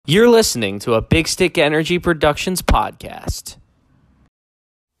You're listening to a Big Stick Energy Productions podcast.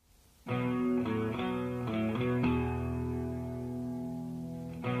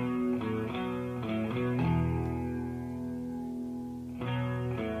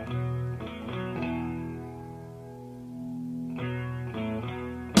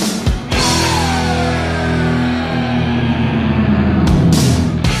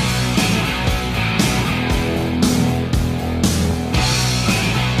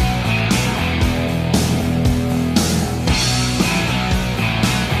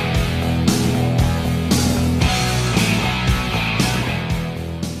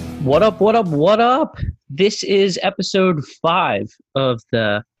 What up? This is episode 5 of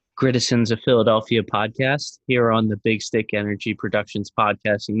the Grittisons of Philadelphia podcast here on the Big Stick Energy Productions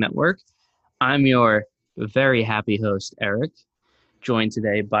podcasting network. I'm your very happy host, Eric, joined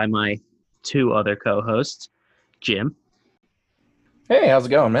today by my 2 other co-hosts, Jim. Hey, how's it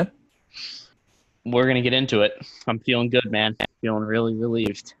going, man? We're going to get into it. I'm feeling good, man. Feeling really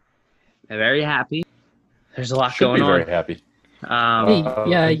relieved. I'm very happy. There's a lot going on. Should be very happy. You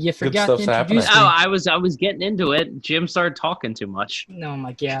forgot to introduce me. Oh, I was getting into it. Jim started talking too much. Oh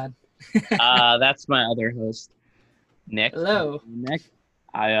my god. That's my other host, Nick. Hello, Nick.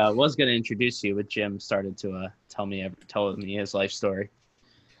 I was going to introduce you, but Jim started to tell me his life story.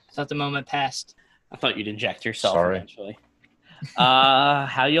 I thought the moment passed. I thought you'd inject yourself eventually.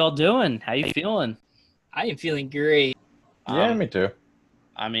 How y'all doing? How you feeling? I am feeling great. Yeah, me too.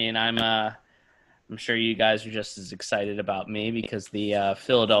 I mean, I'm sure you guys are just as excited about me because the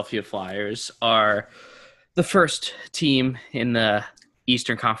Philadelphia Flyers are the first team in the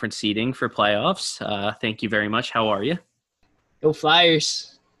Eastern Conference seeding for playoffs. Thank you very much. How are you? Go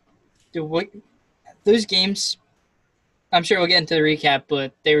Flyers. Dude, those games, I'm sure we'll get into the recap,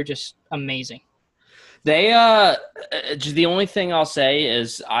 but they were just amazing. They the only thing I'll say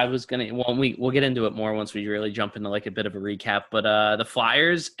is we'll get into it more once we really jump into like a bit of a recap, but the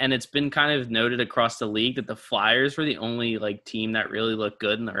Flyers, and it's been kind of noted across the league that the Flyers were the only like team that really looked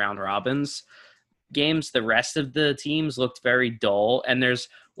good in the round robins games. The rest of the teams looked very dull, and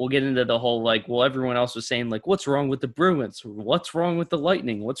we'll get into the whole like, well, everyone else was saying like, what's wrong with the Bruins? What's wrong with the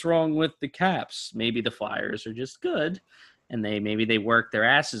Lightning? What's wrong with the Caps? Maybe the Flyers are just good. And maybe they worked their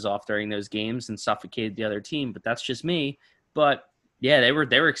asses off during those games and suffocated the other team, but that's just me. But yeah, they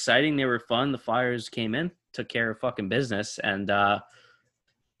were exciting, they were fun. The Flyers came in, took care of fucking business, and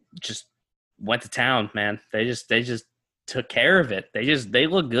just went to town, man. They just took care of it. They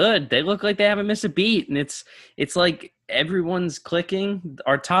look good. They look like they haven't missed a beat, and it's like everyone's clicking.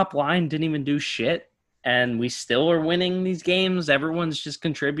 Our top line didn't even do shit, and we still are winning these games. Everyone's just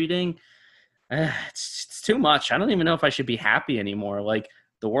contributing. It's too much. I don't even know if I should be happy anymore. Like,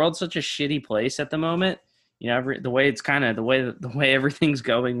 the world's such a shitty place at the moment. You know, the way everything's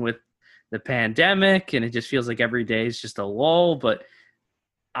going with the pandemic, and it just feels like every day is just a lull. But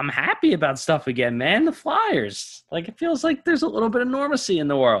I'm happy about stuff again, man. The Flyers, like, it feels like there's a little bit of normalcy in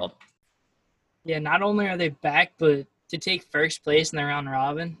the world. Yeah, not only are they back, but to take first place in the round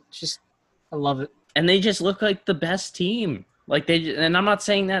robin, I love it. And they just look like the best team. Like and I'm not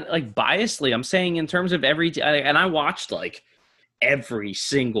saying that like biasly. I'm saying in terms of and I watched like every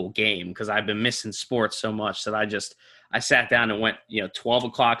single game because I've been missing sports so much that I sat down and went, 12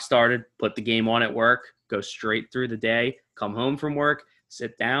 o'clock started, put the game on at work, go straight through the day, come home from work,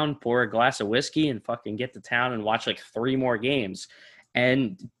 sit down, pour a glass of whiskey, and fucking get to town and watch like 3 more games.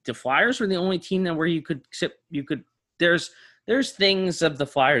 And the Flyers were the only team that where there's things of the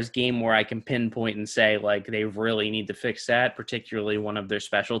Flyers game where I can pinpoint and say, like, they really need to fix that, particularly one of their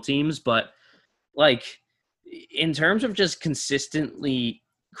special teams. But, like, in terms of just consistently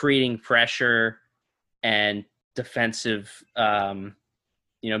creating pressure and defensive,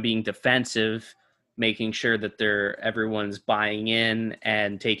 being defensive, making sure that everyone's buying in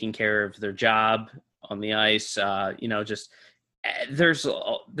and taking care of their job on the ice, there's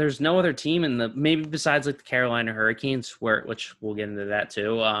no other team maybe besides like the Carolina Hurricanes, which we'll get into that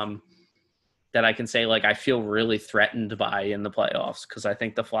too, that I can say like I feel really threatened by in the playoffs because I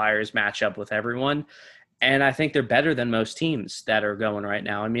think the Flyers match up with everyone, and I think they're better than most teams that are going right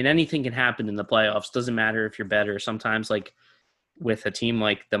now. I mean, anything can happen in the playoffs. Doesn't matter if you're better. Sometimes like with a team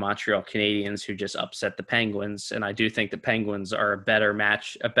like the Montreal Canadiens who just upset the Penguins, and I do think the Penguins are a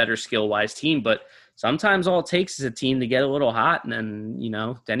better skill-wise team, but sometimes all it takes is a team to get a little hot, and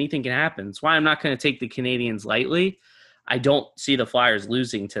then, anything can happen. That's why I'm not going to take the Canadiens lightly. I don't see the Flyers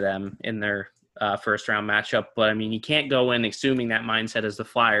losing to them in their first-round matchup, but, I mean, you can't go in assuming that mindset as the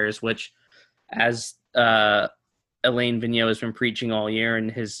Flyers, which, as Alain Vigneault has been preaching all year, and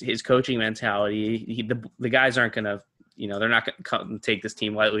his coaching mentality, the guys aren't going to they're not going to take this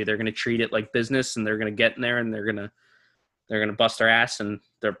team lightly. They're going to treat it like business, and they're going to get in there, and they're going to bust their ass, and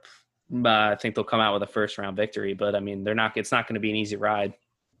I think they'll come out with a first round victory. But I mean, it's not going to be an easy ride.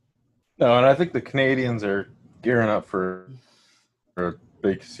 No, and I think the Canadians are gearing up for a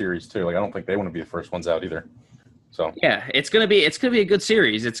big series too. Like, I don't think they want to be the first ones out either. So yeah, it's gonna be a good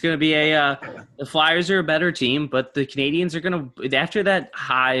series. It's gonna be the Flyers are a better team, but the Canadians are gonna, after that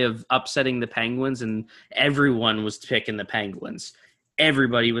high of upsetting the Penguins, and everyone was picking the Penguins.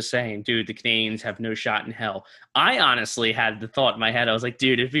 Everybody was saying, dude, the Canadians have no shot in hell. I honestly had the thought in my head, I was like,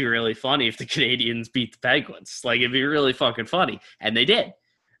 dude, it'd be really funny if the Canadians beat the Penguins. Like, it'd be really fucking funny, and they did.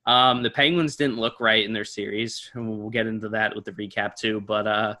 The Penguins didn't look right in their series, and we'll get into that with the recap too.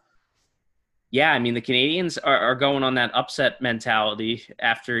 But yeah, I mean, the Canadians are going on that upset mentality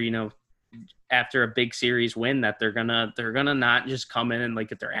after a big series win, that they're gonna not just come in and like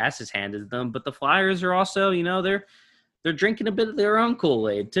get their asses handed to them. But the Flyers are also, they're drinking a bit of their own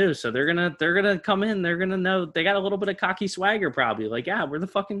Kool-Aid too. So they're gonna come in, they're gonna know they got a little bit of cocky swagger probably. Like, yeah, we're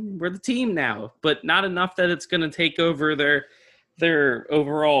the team now, but not enough that it's gonna take over their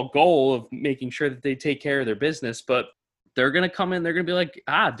overall goal of making sure that they take care of their business. But they're going to come in, they're going to be like,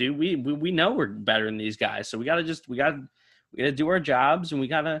 dude, we know we're better than these guys. So we got to do our jobs, and we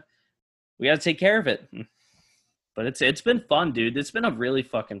got to take care of it. But it's been fun, dude. It's been a really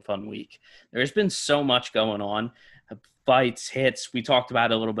fucking fun week. There's been so much going on. Fights, hits. We talked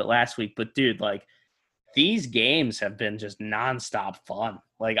about it a little bit last week, but dude, like, these games have been just nonstop fun.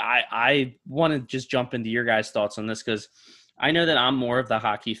 Like, I want to just jump into your guys' thoughts on this, because I know that I'm more of the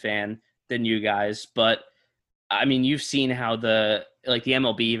hockey fan than you guys, but I mean, you've seen how the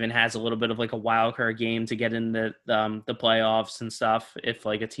MLB even has a little bit of like a wild card game to get in the playoffs and stuff if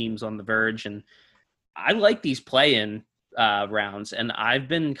like a team's on the verge. And I like these play-in rounds, and I've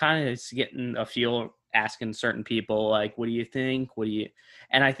been kind of getting a feel, asking certain people like, what do you think?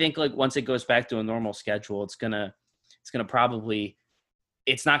 And I think like once it goes back to a normal schedule, it's gonna probably,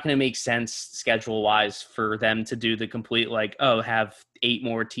 it's not going to make sense schedule wise for them to do the complete, like, have 8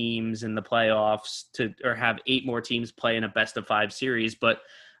 more teams in the playoffs or have 8 more teams play in a best of 5 series. But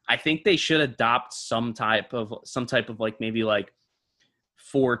I think they should adopt some type of like, maybe like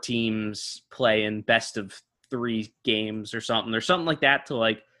 4 teams play in best of 3 games or something like that, to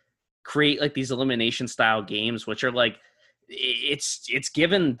like create like these elimination style games, which are like, it's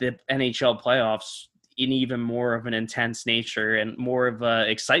given the NHL playoffs in even more of an intense nature and more of a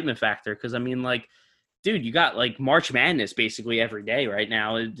excitement factor. Cause I mean, like, dude, you got like March Madness basically every day right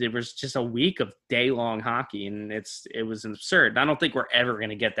now. It was just a week of day-long hockey, and it was absurd. I don't think we're ever going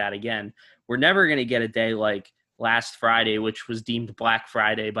to get that again. We're never going to get a day like last Friday, which was deemed Black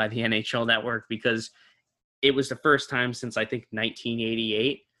Friday by the NHL Network, because it was the first time since I think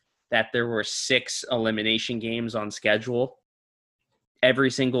 1988 that there were 6 elimination games on schedule.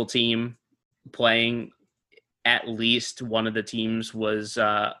 Every single team playing, at least one of the teams was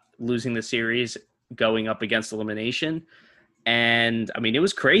losing the series, going up against elimination. And I mean, it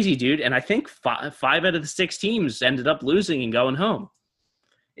was crazy, dude. And I think 5 out of the 6 teams ended up losing and going home.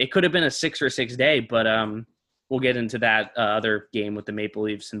 It could have been a 6-for-6 day, but we'll get into that other game with the Maple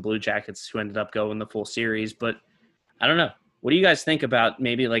Leafs and Blue Jackets, who ended up going the full series. But I don't know. What do you guys think about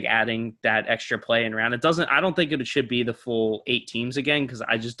maybe like adding that extra play in round? I don't think it should be the full 8 teams again, because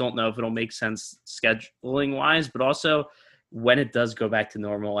I just don't know if it'll make sense scheduling wise. But also, when it does go back to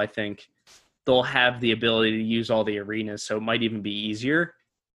normal, I think they'll have the ability to use all the arenas, so it might even be easier.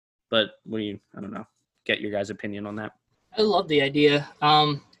 But I don't know, get your guys' opinion on that. I love the idea.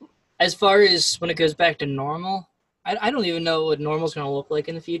 As far as when it goes back to normal, I don't even know what normal is going to look like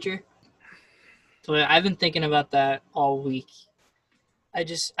in the future. So I've been thinking about that all week. I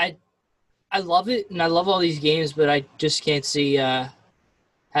love it, and I love all these games, but I just can't see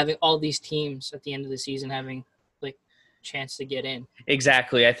having all these teams at the end of the season having like a chance to get in.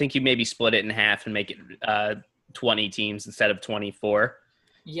 Exactly. I think you maybe split it in half and make it 20 teams instead of 24.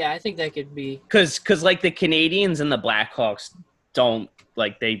 Yeah, I think that could be. Because like the Canadians and the Blackhawks don't,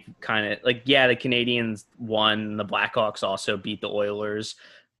 like, they kind of like, yeah, the Canadians won, the Blackhawks also beat the Oilers,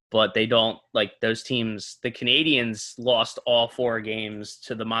 but they don't, like, those teams. The Canadians lost all 4 games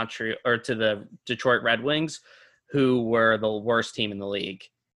to the Detroit Red Wings, who were the worst team in the league.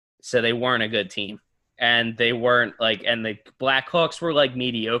 So they weren't a good team. And they weren't like, and the Blackhawks were like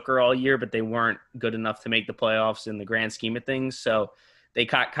mediocre all year, but they weren't good enough to make the playoffs in the grand scheme of things. So they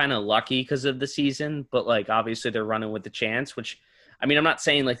got kind of lucky because of the season, but like, obviously they're running with the chance, which, I mean, I'm not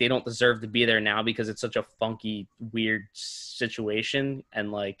saying like they don't deserve to be there now, because it's such a funky, weird situation.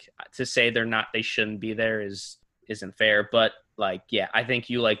 And like, to say they shouldn't be there isn't fair. But like, yeah, I think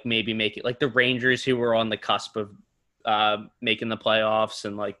you like maybe make it like the Rangers, who were on the cusp of making the playoffs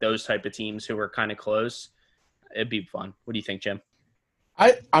and like those type of teams who are kind of close. It'd be fun. What do you think, Jim?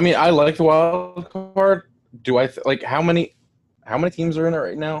 I mean, I like the wild card. Do I like how many teams are in it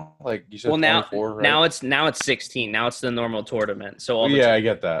right now? Like you said, Well, 24, right? now it's 16. Now it's the normal tournament. So all the Yeah, I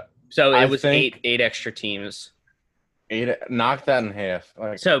get that. so I it was think- eight extra teams. 8, knock that in half.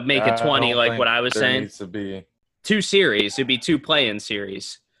 Like, So make it 20, don't like think what I was there saying. Needs to be. 2 series. It'd be 2 play-in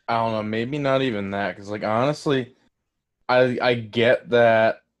series. I don't know, maybe not even that, because like honestly, I get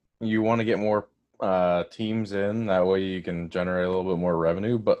that you want to get more teams in, that way you can generate a little bit more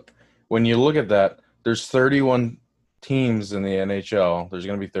revenue. But when you look at that, there's 31 teams in the NHL. There's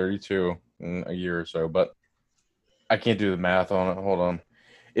going to be 32 in a year or so, but I can't do the math on it. Hold on.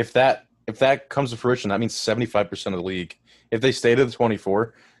 If that comes to fruition, that means 75% of the league. If they stay to the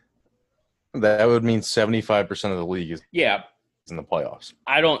 24, that would mean 75% of the league is Yeah, in the playoffs.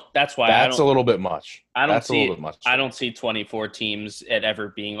 That's why That's a little bit much. I don't That's see a little bit much. I don't see 24 teams at ever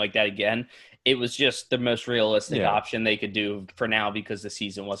being like that again. It was just the most realistic option they could do for now because the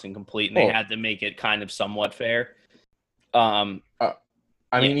season wasn't complete and they had to make it kind of somewhat fair. I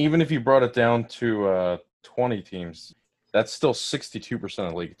mean, even if you brought it down to 20 teams, that's still 62%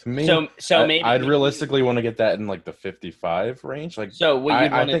 of the league. To me, so maybe I'd realistically want to get that in like the 55 range. Like, so what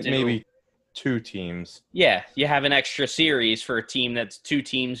you'd I want to think do, maybe 2 teams. Yeah, you have an extra series for a team that's 2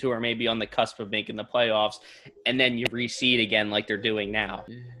 teams who are maybe on the cusp of making the playoffs, and then you reseed again like they're doing now.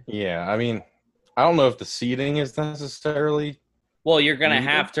 Yeah, I mean, I don't know if the seeding is necessarily. Well, you're gonna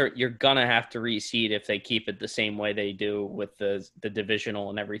have to reseed if they keep it the same way they do with the divisional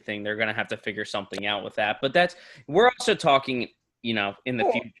and everything. They're gonna have to figure something out with that. But we're also talking, in the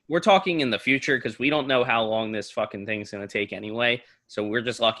future. We're talking in the future because we don't know how long this fucking thing's gonna take anyway. So we're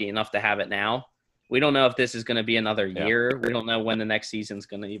just lucky enough to have it now. We don't know if this is gonna be another year. We don't know when the next season's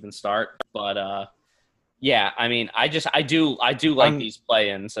gonna even start. But yeah, I mean, I do like these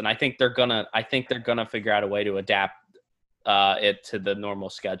play-ins, and I think they're gonna figure out a way to adapt it to the normal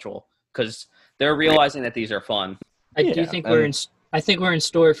schedule because they're realizing that these are fun. I do think we're in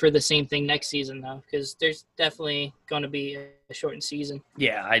store for the same thing next season though, because there's definitely going to be a shortened season.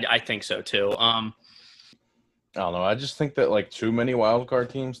 Yeah, I think so too. I don't know. I just think that like too many wild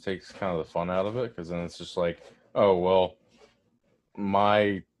card teams takes kind of the fun out of it because then it's just like, oh well,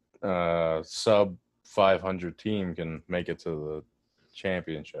 my sub 500 team can make it to the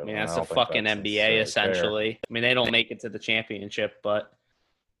championship. I mean, that's the fucking NBA essentially. I mean, they don't make it to the championship, but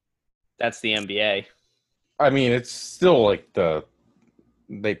that's the NBA. I mean, it's still like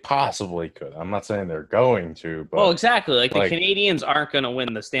they possibly could. I'm not saying they're going to, but well, exactly. Like the Canadians aren't going to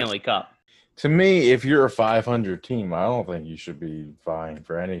win the Stanley Cup. To me, if you're a 500 team, I don't think you should be vying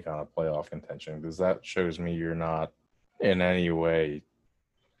for any kind of playoff contention because that shows me you're not in any way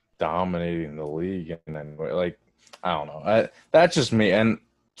dominating the league in any way. Like, I don't know. That's just me. And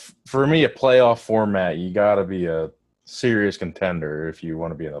for me, a playoff format, you got to be a serious contender if you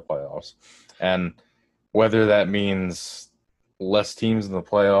want to be in the playoffs. And whether that means less teams in the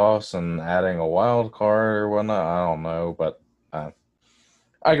playoffs and adding a wild card or whatnot, I don't know. But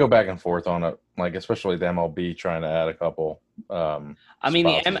I go back and forth on it, like especially the MLB trying to add a couple. I mean,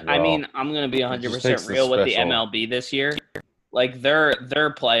 I'm going to be 100% real with the MLB this year. Like their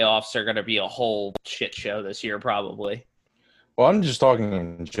playoffs are going to be a whole shit show this year, probably. Well, I'm just talking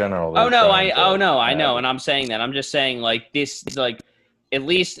in general. I know, and I'm saying that. I'm just saying like this, like at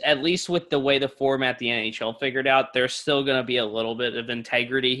least with the way the format the NHL figured out, there's still going to be a little bit of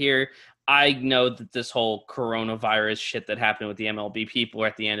integrity here. I know that this whole coronavirus shit that happened with the MLB, people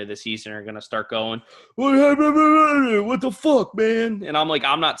at the end of the season are going to start going, what the fuck, man? And I'm like,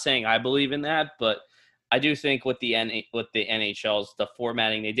 I'm not saying I believe in that, but I do think with the NHL's, the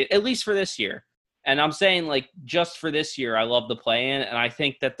formatting they did, at least for this year. And I'm saying like just for this year, I love the play-in. And I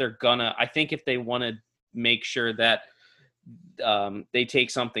think that I think if they want to make sure that they take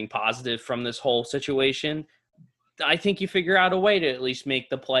something positive from this whole situation, I think you figure out a way to at least make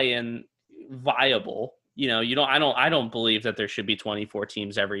the play-in viable. I don't believe that there should be 24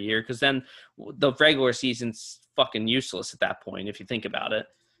 teams every year because then the regular season's fucking useless at that point if you think about it.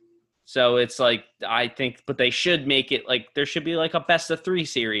 So it's like I think, but they should make it like there should be like a best of 3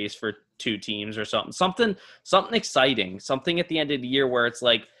 series for 2 teams or something exciting, something at the end of the year where it's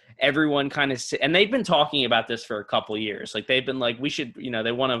like everyone kind of and they've been talking about this for a couple of years. Like they've been like we should,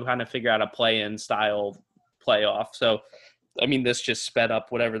 they want to kind of figure out a play-in style playoff. So I mean, this just sped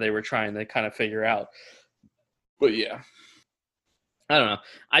up whatever they were trying to kind of figure out. But yeah, I don't know.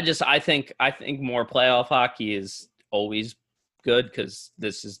 I think more playoff hockey is always good because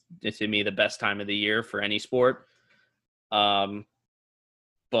this is to me the best time of the year for any sport. But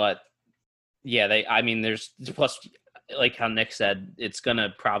yeah, there's plus like how Nick said, it's going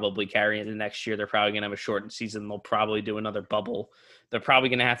to probably carry into next year. They're probably going to have a shortened season. They'll probably do another bubble. They're probably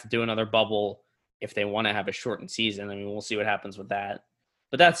going to have to do another bubble if they want to have a shortened season. I mean, we'll see what happens with that.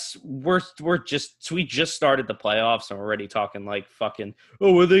 But we just started the playoffs and we're already talking like fucking,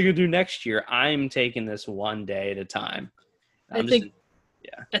 oh, what are they going to do next year? I'm taking this one day at a time. I think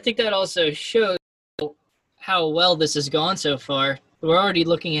that also shows how well this has gone so far. We're already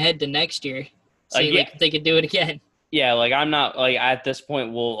looking ahead to next year. See if they could do it again. Yeah, like I'm not like at this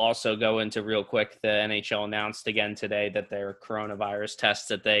point. We'll also go into real quick. The NHL announced again today that their coronavirus tests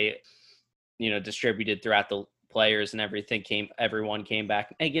that they, distributed throughout the players and everyone came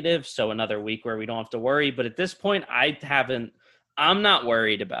back negative. So another week where we don't have to worry. But at this point, I'm not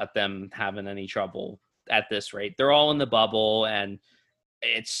worried about them having any trouble at this rate. They're all in the bubble and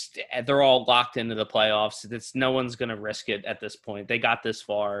they're all locked into the playoffs. No one's going to risk it at this point. They got this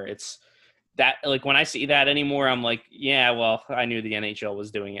far. It's that, like, when I see that anymore, I'm like, yeah, well, I knew the NHL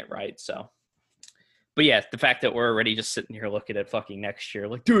was doing it right. So, but yeah, the fact that we're already just sitting here looking at fucking next year,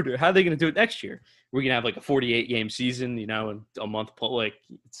 like, dude, how are they going to do it next year? We're going to have like a 48 game season, in a month, like,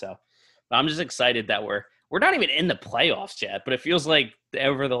 so I'm just excited that we're not even in the playoffs yet, but it feels like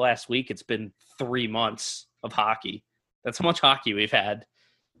over the last week, it's been 3 months of hockey. That's how much hockey we've had.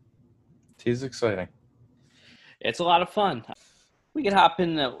 It's exciting. It's a lot of fun. We could hop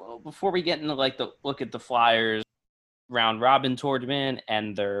in before we get into like the look at the Flyers round robin tournament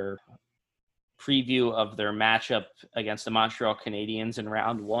and their preview of their matchup against the Montreal Canadiens in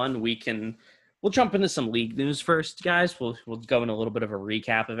round one. We'll jump into some league news first, guys. We'll go in a little bit of a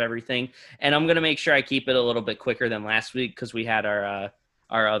recap of everything, and I'm gonna make sure I keep it a little bit quicker than last week because we had our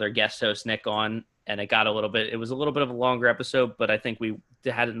other guest host Nick on, and it was a little bit of a longer episode, but I think we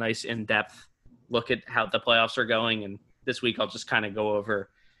had a nice in-depth look at how the playoffs are going, and this week I'll just kind of go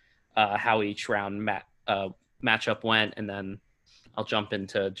over how each round matchup went, and then I'll jump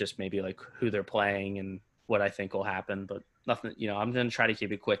into just maybe like who they're playing and what I think will happen. But nothing, I'm going to try to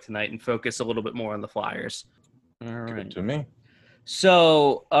keep it quick tonight and focus a little bit more on the Flyers. All right. Good to me.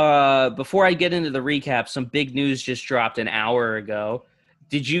 So before I get into the recap, some big news just dropped an hour ago.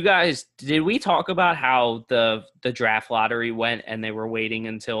 Did we talk about how the draft lottery went and they were waiting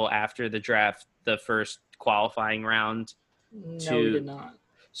until after the draft, the first qualifying round? No, we did not.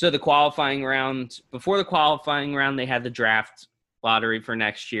 So before the qualifying round, they had the draft lottery for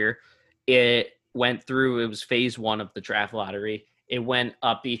next year. It went through, it was phase one of the draft lottery. It went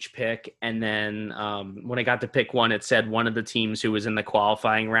up each pick. And then when I got to pick one, it said one of the teams who was in the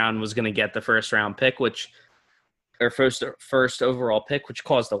qualifying round was going to get the first round pick, first overall pick, which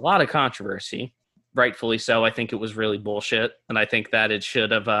caused a lot of controversy. Rightfully so. I think it was really bullshit. And I think that it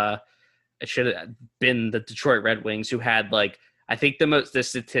should have been the Detroit Red Wings, who had I think the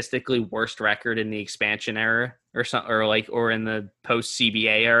statistically worst record in the expansion era or in the post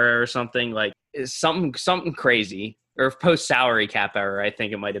CBA era or something, something crazy, or post salary cap era. I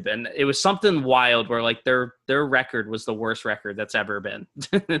think it might've been, it was something wild where their record was the worst record that's ever been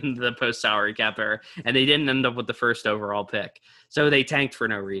in the post salary cap era. And they didn't end up with the first overall pick. So they tanked for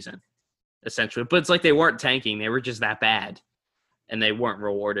no reason, essentially. But it's like they weren't tanking. They were just that bad. And they weren't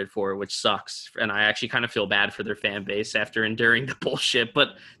rewarded for it, which sucks. And I actually kind of feel bad for their fan base after enduring the bullshit. But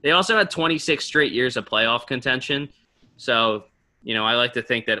they also had 26 straight years of playoff contention. So, I like to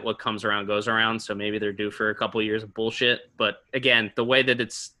think that what comes around goes around. So maybe they're due for a couple of years of bullshit. But again, the way that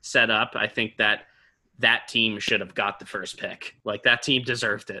it's set up, I think that team should have got the first pick. That team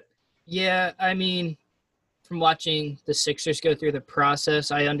deserved it. Yeah, I mean, from watching the Sixers go through the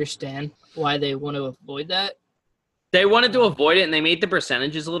process, I understand why they want to avoid that. They wanted to avoid it, and they made the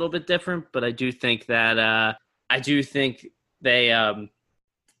percentages a little bit different. But I do think that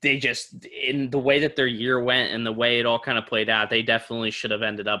they just, in the way that their year went and the way it all kind of played out, they definitely should have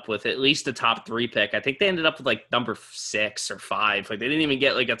ended up with at least a top 3 pick. I think they ended up with number 6 or 5. They didn't even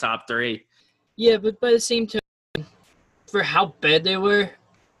get a top 3. Yeah, but by the same time, for how bad they were,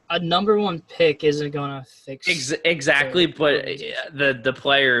 a number 1 pick isn't going to fix exactly. But the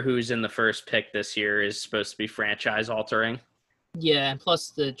player who's in the first pick this year is supposed to be franchise altering. Yeah, and plus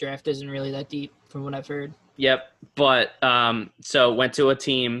the draft isn't really that deep from what I've heard. Yep. But so went to a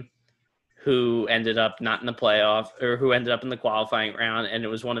team who ended up not in the playoff, or who ended up in the qualifying round, and it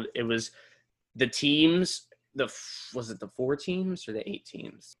was the teams. Was it the 4 teams or the 8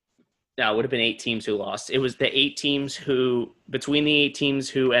 teams? No, it would have been 8 teams who lost. It was the 8 teams between the 8 teams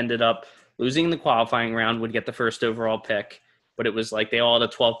who ended up losing the qualifying round would get the first overall pick. But it was they all had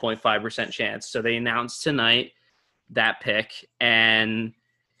a 12.5% chance. So they announced tonight that pick, and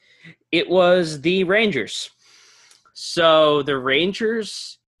it was the Rangers. So the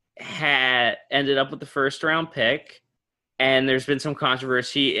Rangers had ended up with the first round pick. And there's been some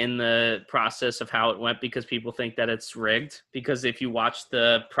controversy in the process of how it went because people think that it's rigged. Because if you watch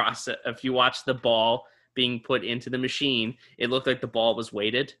the ball being put into the machine, it looked like the ball was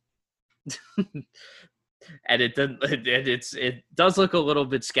weighted. And it does look a little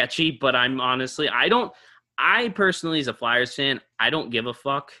bit sketchy, but I personally, as a Flyers fan, I don't give a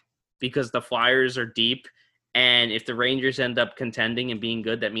fuck because the Flyers are deep. And if the Rangers end up contending and being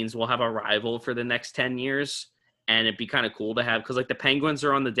good, that means we'll have a rival for the next 10 years. And it'd be kind of cool to have, because like the Penguins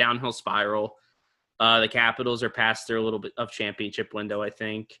are on the downhill spiral. The Capitals are past their little bit of championship window, I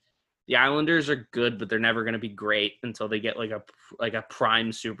think. The Islanders are good, but they're never going to be great until they get like a prime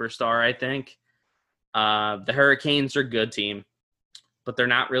superstar, I think. The Hurricanes are a good team, but they're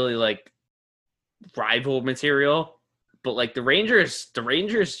not really like rival material. But like the Rangers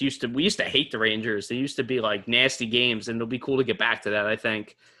we used to hate the Rangers. They used to be like nasty games, and it'll be cool to get back to that, I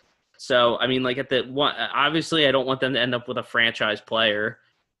think. So, I mean, like obviously I don't want them to end up with a franchise player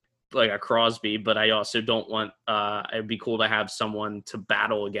like a Crosby, but I also don't want, it'd be cool to have someone to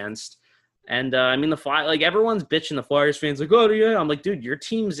battle against. And I mean, everyone's bitching the Flyers fans like, oh yeah. I'm like, dude, your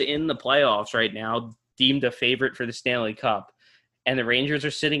team's in the playoffs right now, deemed a favorite for the Stanley Cup. And the Rangers are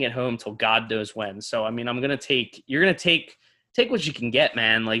sitting at home till God knows when. So, I mean, you're going to take what you can get,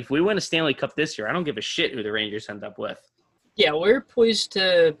 man. Like if we win a Stanley Cup this year, I don't give a shit who the Rangers end up with. Yeah, we're poised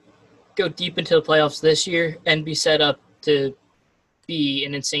to go deep into the playoffs this year and be set up to be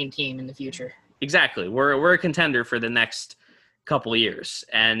an insane team in the future. Exactly. We're a contender for the next couple of years,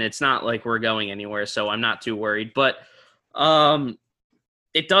 and it's not like we're going anywhere, so I'm not too worried. But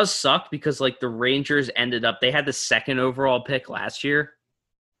it does suck because like the Rangers they had the second overall pick last year,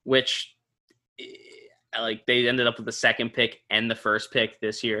 which like they ended up with the second pick and the first pick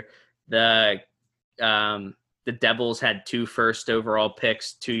this year. The Devils had 2 first overall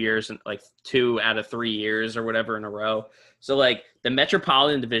picks 2 years, and like 2 out of 3 years or whatever in a row. So like the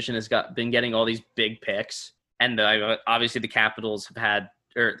Metropolitan Division has been getting all these big picks, and obviously the Capitals have had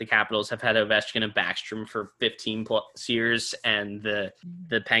Ovechkin and Backstrom for 15 plus years, and the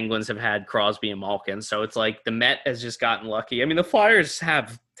Penguins have had Crosby and Malkin. So it's like the Met has just gotten lucky. I mean, the Flyers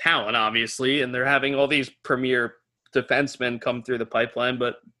have talent, obviously, and they're having all these premier defensemen come through the pipeline,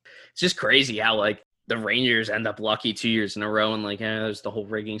 but it's just crazy how like the Rangers end up lucky 2 years in a row, and like there's the whole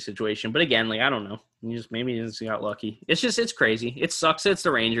rigging situation. But again, like I don't know, maybe you just got lucky. It's crazy. It sucks. It's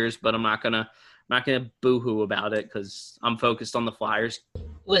the Rangers, but I'm not gonna boo-hoo about it because I'm focused on the Flyers.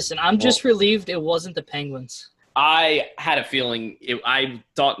 Listen, I'm just relieved it wasn't the Penguins. I had a feeling. I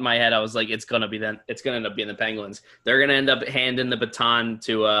thought in my head, I was like, it's gonna end up being the Penguins. They're gonna end up handing the baton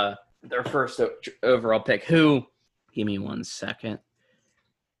to their first overall pick. Who? Give me 1 second.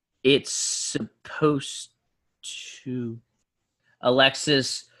 It's supposed to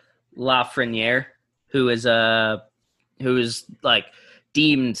Alexis Lafreniere, who is like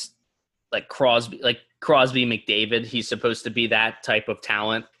deemed like Crosby McDavid. He's supposed to be that type of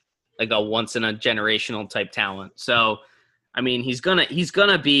talent, like a once in a generational type talent. So, I mean, he's gonna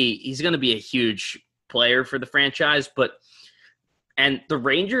be a huge player for the franchise. And the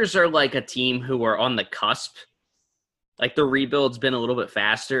Rangers are like a team who are on the cusp. Like the rebuild's been a little bit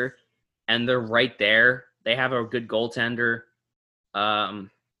faster, and they're right there. They have a good goaltender, and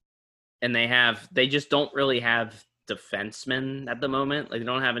they just don't really have defensemen at the moment. Like they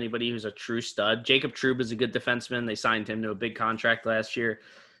don't have anybody who's a true stud. Jacob Trouba is a good defenseman. They signed him to a big contract last year,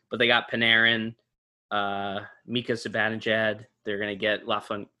 but they got Panarin, Mika Zibanejad. They're gonna get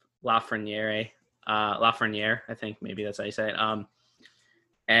Lafreniere, I think maybe that's how you say it.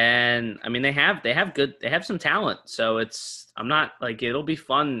 And I mean, they have some talent. So it'll be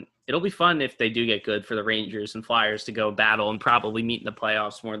fun. It'll be fun if they do get good for the Rangers and Flyers to go battle and probably meet in the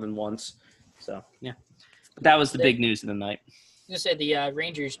playoffs more than once. So yeah, but that was the big news of the night. I was gonna say the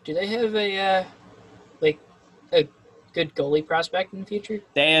Rangers. Do they have a good goalie prospect in the future?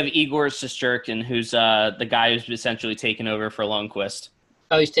 They have Igor Shesterkin, who's the guy who's essentially taken over for Lundqvist.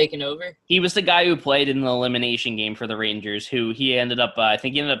 Oh, he's taken over? He was the guy who played in the elimination game for the Rangers, who he ended up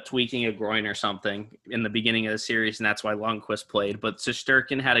tweaking a groin or something in the beginning of the series, and that's why Lundqvist played. But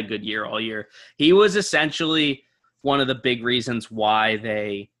Shesterkin had a good year all year. He was essentially one of the big reasons why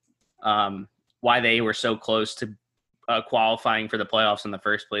they were so close to qualifying for the playoffs in the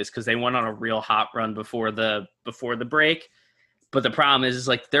first place, because they went on a real hot run before the break. But the problem is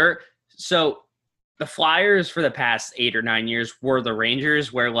the Flyers for the past 8 or 9 years were the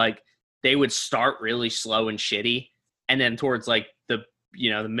Rangers, where like they would start really slow and shitty, and then towards like the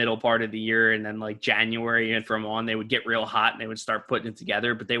middle part of the year and then like January and from on, they would get real hot and they would start putting it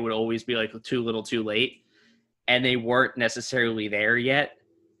together, but they would always be like too little too late, and they weren't necessarily there yet.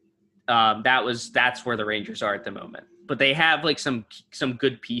 That's where the Rangers are at the moment. but they have like some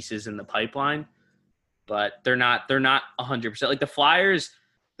good pieces in the pipeline, but they're not 100%. Like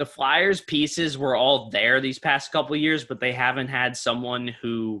the Flyers pieces were all there these past couple of years, but they haven't had someone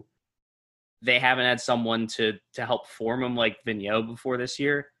to help form them like Vigneault before this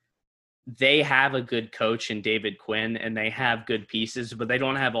year. They have a good coach in David Quinn, and they have good pieces, but they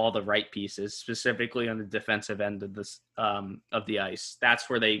don't have all the right pieces, specifically on the defensive end of this of the ice. That's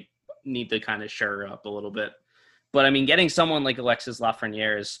where they need to kind of shore up a little bit. But I mean, getting someone like Alexis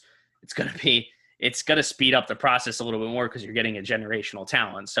Lafreniere it's going to speed up the process a little bit more because you're getting a generational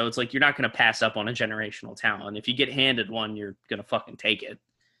talent. So it's like you're not going to pass up on a generational talent. If you get handed one, you're going to fucking take it.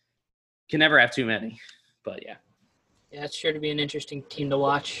 Can never have too many, but yeah. Yeah, it's sure to be an interesting team to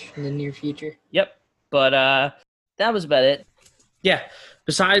watch in the near future. Yep. But that was about it. Yeah.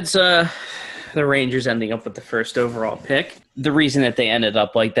 Besides the Rangers ending up with the first overall pick, the reason that they ended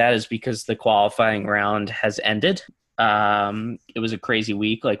up like that is because the qualifying round has ended. It was a crazy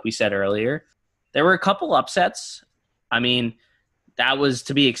week, like we said earlier. There were a couple upsets. I mean, that was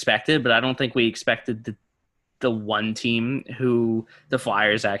to be expected, but I don't think we expected the one team who the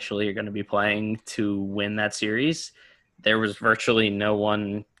Flyers actually are going to be playing to win that series. There was virtually no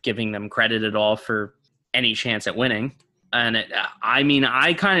one giving them credit at all for any chance at winning. And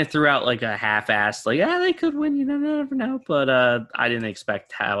I kind of threw out like a half-assed, like, they could win, you never know. But I didn't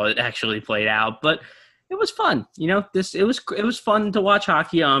expect how it actually played out. But it was fun. It was fun to watch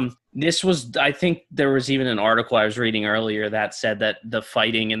hockey. I think there was even an article I was reading earlier that said that the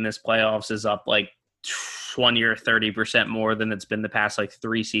fighting in this playoffs is up like 20 or 30% more than it's been the past like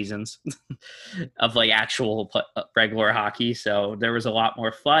 3 seasons of like actual regular hockey. So there was a lot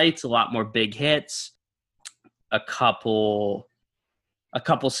more fights, a lot more big hits, a couple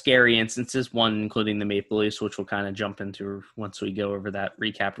scary instances, one including the Maple Leafs, which we'll kind of jump into once we go over that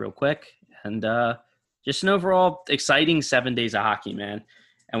recap real quick. And just an overall exciting 7 days of hockey, man.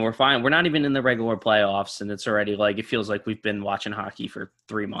 And we're fine. We're not even in the regular playoffs, and it's already like it feels like we've been watching hockey for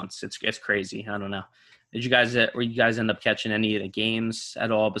 3 months. It's crazy. I don't know. Were you guys end up catching any of the games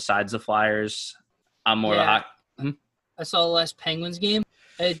at all besides the Flyers? I'm more I saw the last Penguins game.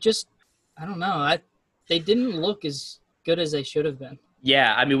 I don't know. They didn't look as good as they should have been.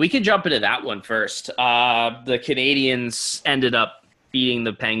 Yeah, I mean, we could jump into that one first. The Canadians ended up beating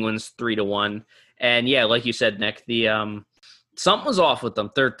the Penguins 3-1. And yeah, like you said, Nick, the something was off with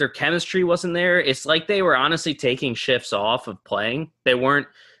them. Their chemistry wasn't there. It's like they were honestly taking shifts off of playing. They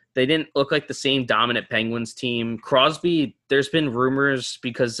didn't look like the same dominant Penguins team. Crosby, there's been rumors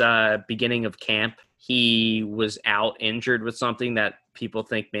because beginning of camp, he was out injured with something that people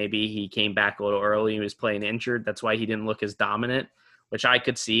think maybe he came back a little early. He was playing injured. That's why he didn't look as dominant, which I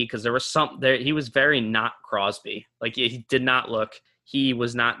could see because there was something there. He was very not Crosby. Like he did not look. He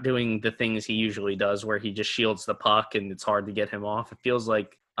was not doing the things he usually does where he just shields the puck and it's hard to get him off. It feels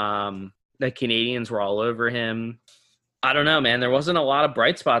like the Canadians were all over him. I don't know, man. There wasn't a lot of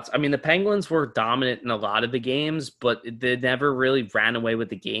bright spots. I mean, the Penguins were dominant in a lot of the games, but they never really ran away with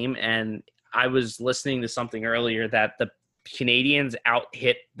the game. And I was listening to something earlier that the Canadians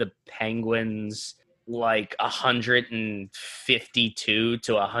out-hit the Penguins like 152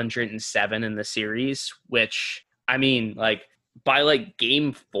 to 107 in the series, which, I mean, like, by like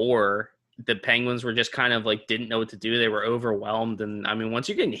game 4, the Penguins were just kind of like didn't know what to do. They were overwhelmed. And I mean, once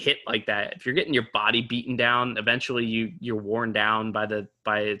you're getting hit like that, if you're getting your body beaten down, eventually you're worn down by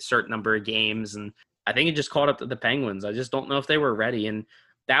a certain number of games. And I think it just caught up to the Penguins. I just don't know if they were ready. And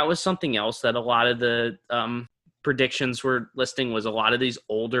that was something else that a lot of the predictions were listing was a lot of these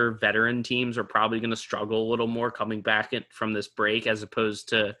older veteran teams are probably going to struggle a little more coming back from this break as opposed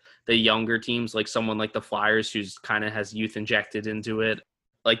to the younger teams like someone like the Flyers who's kind of has youth injected into it.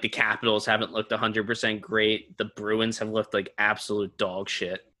 Like the Capitals haven't looked 100% great. The Bruins have looked like absolute dog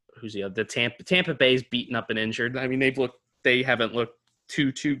shit. Who's the other? Tampa Bay's beaten up and injured. I mean, they haven't looked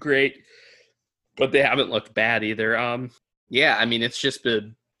too great, but they haven't looked bad either. Yeah, I mean, it's just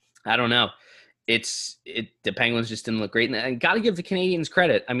been, I don't know. The Penguins just didn't look great. And I got to give the Canadians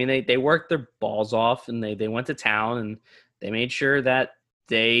credit. I mean, they worked their balls off and they went to town and they made sure that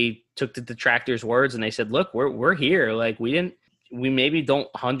they took the detractors' words and they said, look, we're here. Like we maybe don't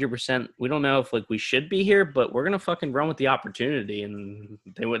 100%. We don't know if like we should be here, but we're going to fucking run with the opportunity. And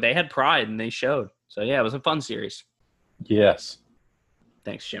they had pride and they showed. So yeah, it was a fun series. Yes.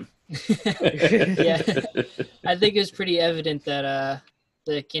 Thanks, Jim. Yeah. I think it's pretty evident that,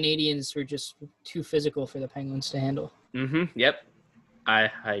 the Canadians were just too physical for the Penguins to handle. Mm-hmm. Yep.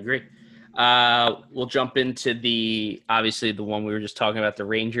 I agree. We'll jump into obviously the one we were just talking about, the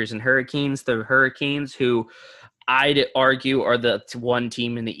Rangers and Hurricanes. The Hurricanes, who I'd argue are the one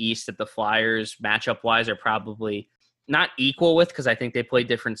team in the East that the Flyers matchup-wise are probably not equal with, because I think they play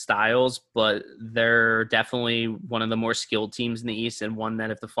different styles, but they're definitely one of the more skilled teams in the East, and one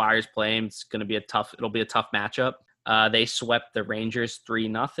that if the Flyers play them, it'll be a tough matchup. They swept the Rangers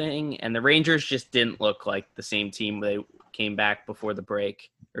 3-0, and the Rangers just didn't look like the same team they came back before the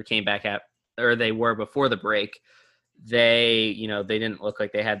break, or they were before the break. They didn't look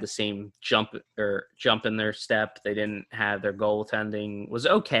like they had the same jump in their step. They didn't have their goaltending was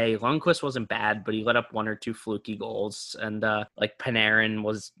okay. Lundqvist wasn't bad, but he let up one or two fluky goals, and like Panarin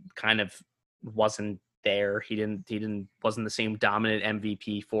wasn't there. He wasn't the same dominant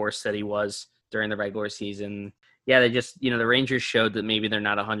MVP force that he was during the regular season. Yeah, they just, the Rangers showed that maybe they're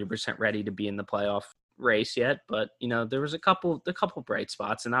not 100% ready to be in the playoff race yet, but there was a couple bright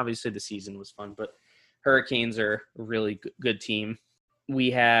spots, and obviously the season was fun, but Hurricanes are a really good team. We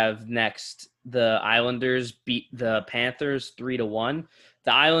have next the Islanders beat the Panthers 3-1.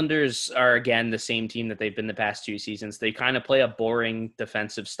 The Islanders are, again, the same team that they've been the past 2 seasons. They kind of play a boring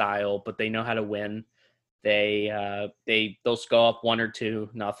defensive style, but they know how to win. They'll go up 1 or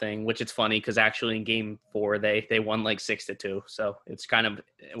 2-0, which it's funny because actually in Game 4 they won like 6-2. So it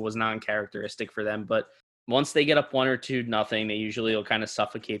was non-characteristic for them, but once they get up 1 or 2-0, they usually will kind of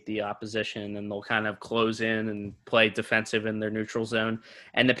suffocate the opposition, and they'll kind of close in and play defensive in their neutral zone.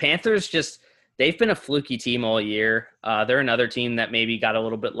 And the Panthers they've been a fluky team all year. They're another team that maybe got a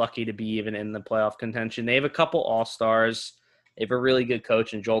little bit lucky to be even in the playoff contention. They have a couple all-stars. They have a really good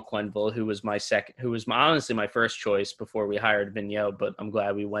coach in Joel Quenneville, who was honestly my first choice before we hired Vigneault, but I'm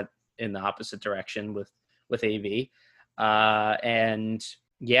glad we went in the opposite direction with AV. And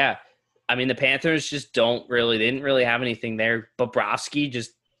yeah, I mean, the Panthers just they didn't really have anything there. Bobrovsky,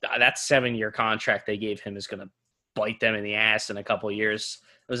 that 7-year contract they gave him is going to bite them in the ass in a couple of years.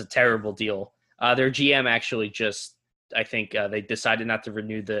 It was a terrible deal. Their GM actually I think they decided not to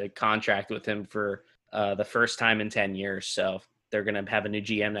renew the contract with him for the first time in 10 years. So they're going to have a new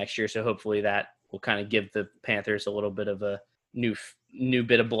GM next year. So hopefully that will kind of give the Panthers a little bit of a new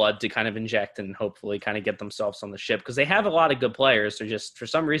bit of blood to kind of inject and hopefully kind of get themselves on the ship, because they have a lot of good players. They're just, for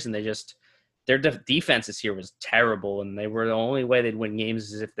some reason, their defense this year was terrible, and they were the only way they'd win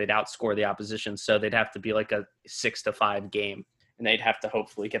games is if they'd outscore the opposition. So they'd have to be like a 6-5 game, and they'd have to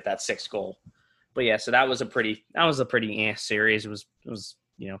hopefully get that 6th goal. But yeah, so that was a pretty series. It was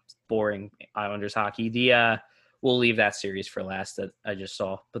boring Islanders hockey. We'll leave that series for last that I just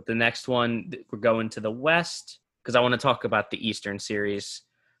saw. But the next one, we're going to the West, because I want to talk about the Eastern series.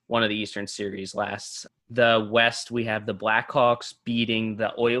 One of the Eastern series lasts. The West, we have the Blackhawks beating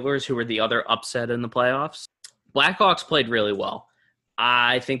the Oilers, who were the other upset in the playoffs. Blackhawks played really well.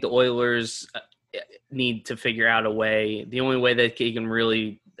 I think the Oilers need to figure out a way. The only way that they can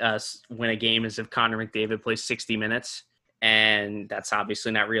really win a game is if Connor McDavid plays 60 minutes. And that's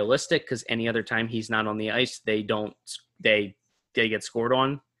obviously not realistic, because any other time he's not on the ice, they get scored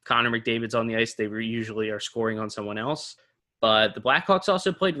on. Connor McDavid's on the ice, they usually are scoring on someone else. But the Blackhawks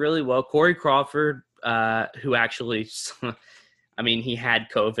also played really well. Corey Crawford, who actually, he had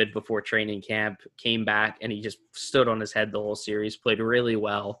COVID before training camp, came back, and he just stood on his head the whole series, played really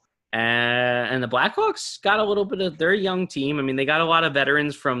well. And the Blackhawks got a little bit of their young team. They got a lot of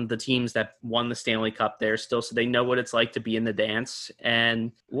veterans from the teams that won the Stanley Cup there still, so they know what it's like to be in the dance.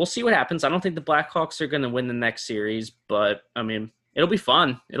 And we'll see what happens. I don't think the Blackhawks are going to win the next series, but, it'll be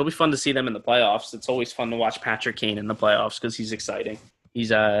fun. It'll be fun to see them in the playoffs. It's always fun to watch Patrick Kane in the playoffs because he's exciting.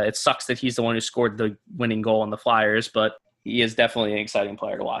 It sucks that he's the one who scored the winning goal on the Flyers, but he is definitely an exciting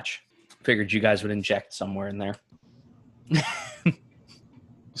player to watch. Figured you guys would inject somewhere in there.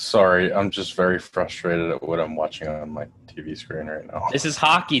 Sorry, I'm just very frustrated at what I'm watching on my TV screen right now. This is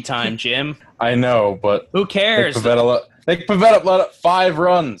hockey time, Jim. I know, but who cares? Nick Pivetta let up 5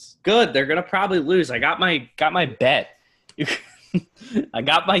 runs. Good. They're gonna probably lose. I got my bet. I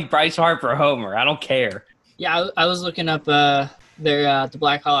got my Bryce Harper homer. I don't care. Yeah, I was looking up the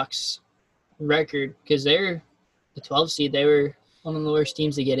Blackhawks record, because they're the 12 seed. They were one of the worst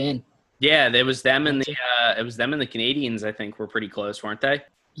teams to get in. Yeah, it was them and the Canadians. I think were pretty close, weren't they?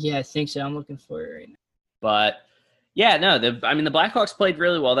 Yeah, I think so. I'm looking for it right now. But yeah, no, the Blackhawks played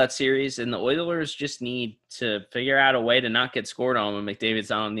really well that series, and the Oilers just need to figure out a way to not get scored on when McDavid's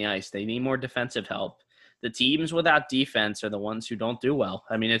not on the ice. They need more defensive help. The teams without defense are the ones who don't do well.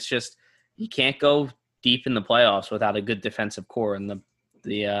 It's just you can't go deep in the playoffs without a good defensive core, and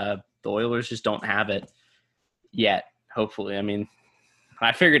the Oilers just don't have it yet. Hopefully,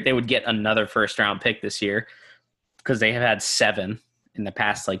 I figured they would get another first-round pick this year because they have had 7 in the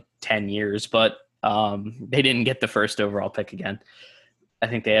past 10 years, but they didn't get the first overall pick again. I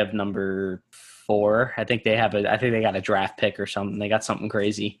think they have number 4. I think they got a draft pick or something. They got something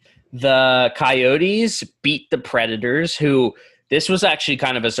crazy. The Coyotes beat the Predators, who this was actually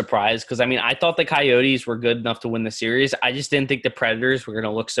kind of a surprise because, I mean, I thought the Coyotes were good enough to win the series. I just didn't think the Predators were going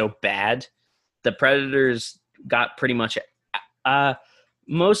to look so bad. The Predators got pretty much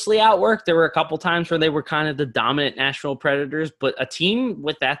mostly outworked. There were a couple times where they were kind of the dominant Nashville Predators, but a team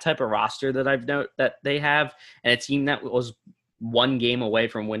with that type of roster that I've noted that they have, and a team that was one game away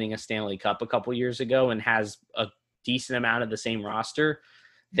from winning a Stanley Cup a couple years ago and has a decent amount of the same roster,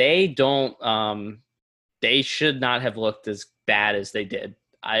 they should not have looked as bad as they did.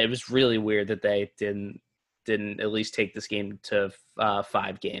 It was really weird that they didn't at least take this game to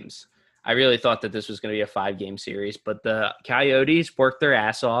 5 games. I really thought that this was going to be a 5-game series, but the Coyotes worked their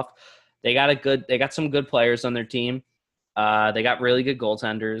ass off. They got some good players on their team. They got really good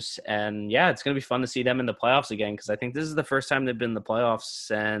goaltenders, and yeah, it's going to be fun to see them in the playoffs again because I think this is the first time they've been in the playoffs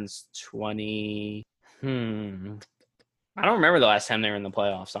since 20. I don't remember the last time they were in the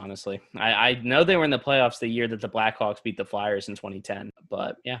playoffs, honestly. I know they were in the playoffs the year that the Blackhawks beat the Flyers in 2010,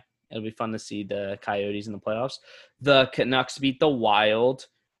 but yeah, it'll be fun to see the Coyotes in the playoffs. The Canucks beat the Wild.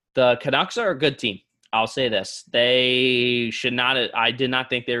 The Canucks are a good team. I'll say this. They should not – I did not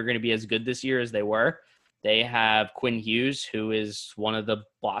think they were going to be as good this year as they were. They have Quinn Hughes, who is one of the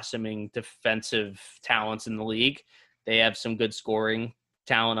blossoming defensive talents in the league. They have some good scoring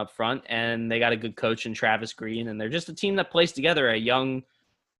talent up front, and they got a good coach in Travis Green, and they're just a team that plays together, a young,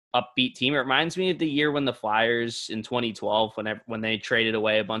 upbeat team. It reminds me of the year when the Flyers in 2012, when they traded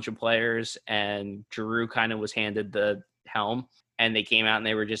away a bunch of players and Giroux kind of was handed the helm. And they came out and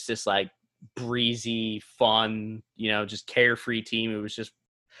they were just this like breezy, fun, just carefree team. It was just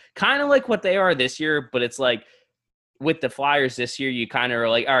kind of like what they are this year, but it's like with the Flyers this year, you kind of are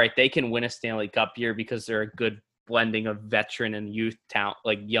like, all right, they can win a Stanley Cup year because they're a good blending of veteran and youth talent,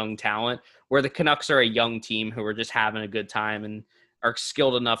 like young talent, where the Canucks are a young team who are just having a good time and are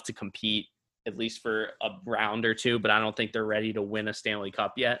skilled enough to compete at least for a round or two, but I don't think they're ready to win a Stanley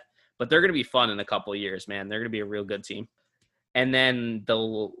Cup yet. But they're going to be fun in a couple of years, man. They're going to be a real good team. And then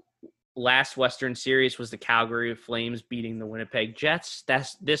the last Western Series was the Calgary Flames beating the Winnipeg Jets.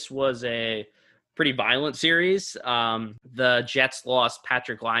 This was a pretty violent series. The Jets lost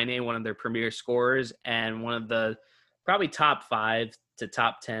Patrick Laine, one of their premier scorers, and one of the probably top 5 to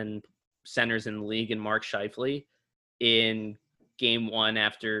top 10 centers in the league in Mark Scheifele in Game 1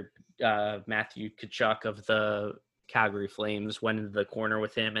 after Matthew Tkachuk of the Calgary Flames went into the corner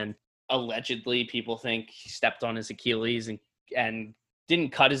with him, and allegedly people think he stepped on his Achilles and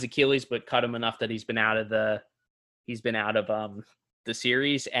didn't cut his Achilles, but cut him enough that he's been out of the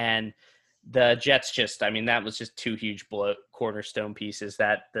series. And the Jets that was just 2 huge cornerstone pieces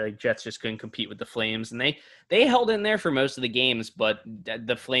that the Jets just couldn't compete with the Flames. And they held in there for most of the games, but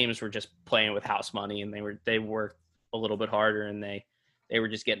the Flames were just playing with house money, and they worked a little bit harder, and they were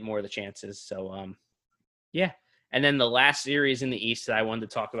just getting more of the chances. So, yeah. And then the last series in the East that I wanted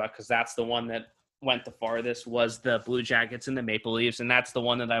to talk about, because that's the one that went the farthest, was the Blue Jackets and the Maple Leafs. And that's the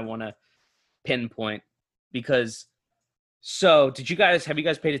one that I want to pinpoint because have you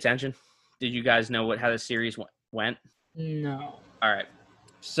guys paid attention? Did you guys know how the series went? No. All right.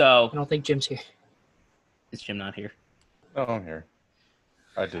 So I don't think Jim's here. Is Jim not here? No, I'm here.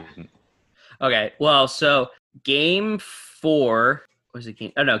 I didn't. Okay. Well, so Game 4 was it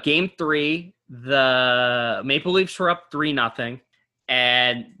game? Oh no, Game 3. The Maple Leafs were up 3-0.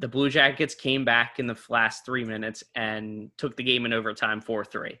 And the Blue Jackets came back in the last 3 minutes and took the game in overtime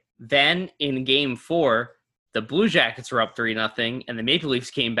 4-3. Then in Game 4, the Blue Jackets were up 3-0, and the Maple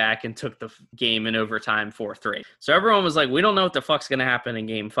Leafs came back and took the game in overtime 4-3. So everyone was like, we don't know what the fuck's going to happen in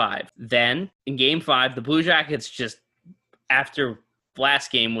Game 5. Then in Game 5, the Blue Jackets just, after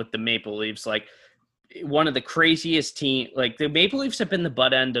last game with the Maple Leafs, like one of the craziest team, like the Maple Leafs have been the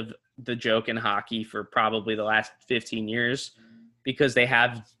butt end of the joke in hockey for probably the last 15 years. Because they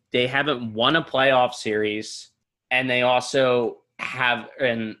haven't won a playoff series, and they also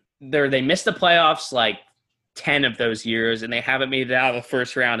they missed the playoffs like 10 of those years, and they haven't made it out of the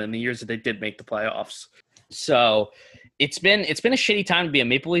first round in the years that they did make the playoffs. So it's been a shitty time to be a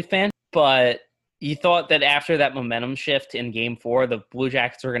Maple Leaf fan, but you thought that after that momentum shift in Game 4, the Blue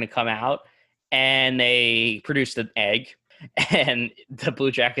Jackets were going to come out, and they produced an egg, and the Blue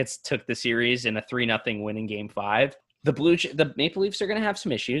Jackets took the series in a 3-0 win in Game 5. The Maple Leafs are going to have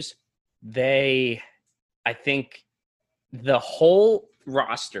some issues. I think the whole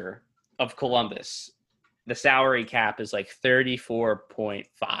roster of Columbus, the salary cap is like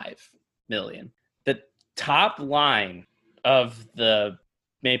 $34.5 million. The top line of the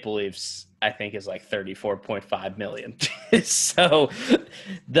Maple Leafs, I think, is like 34.5 million. So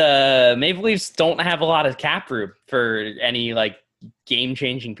the Maple Leafs don't have a lot of cap room for any like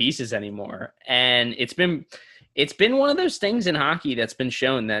game-changing pieces anymore. And it's been one of those things in hockey that's been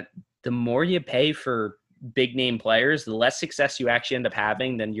shown that the more you pay for big name players, the less success you actually end up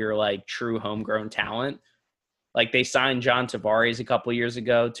having than your like true homegrown talent. Like they signed John Tavares a couple years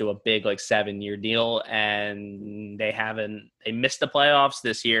ago to a big like 7-year deal, and they missed the playoffs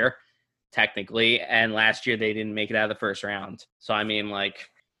this year technically, and last year they didn't make it out of the first round. So I mean, like,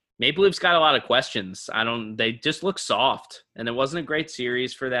 Maple Leafs got a lot of questions. They just look soft, and it wasn't a great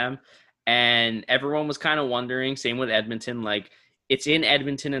series for them. And everyone was kind of wondering, same with Edmonton, like it's in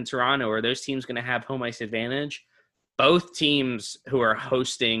Edmonton and Toronto. Are those teams going to have home ice advantage? Both teams who are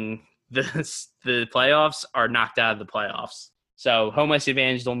hosting the playoffs are knocked out of the playoffs. So home ice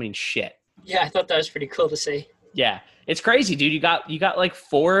advantage don't mean shit. Yeah, I thought that was pretty cool to see. Yeah, it's crazy, dude. You got like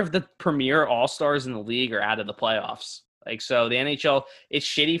 4 of the premier all-stars in the league are out of the playoffs. Like, so the NHL, it's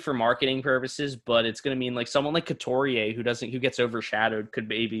shitty for marketing purposes, but it's going to mean like someone like Couturier who gets overshadowed could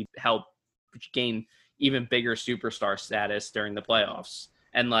maybe help gain even bigger superstar status during the playoffs.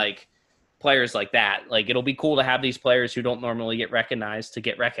 And like players like that, like it'll be cool to have these players who don't normally get recognized to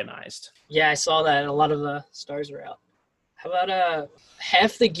get recognized. Yeah, I saw that. A lot of the stars were out. How about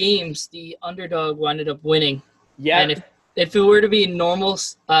half the games the underdog ended up winning? Yeah. And if it were to be normal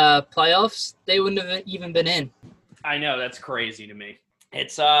playoffs, they wouldn't have even been in. I know, that's crazy to me.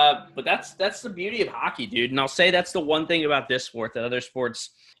 It's but that's the beauty of hockey, dude. And I'll say that's the one thing about this sport that other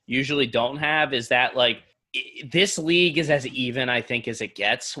sports usually don't have, is that like this league is as even, I think, as it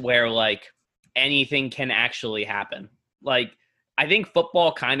gets, where like anything can actually happen. Like I think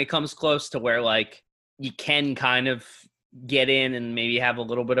football kind of comes close to where like you can kind of get in and maybe have a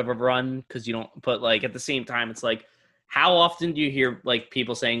little bit of a run because you don't, but like at the same time, it's like, how often do you hear like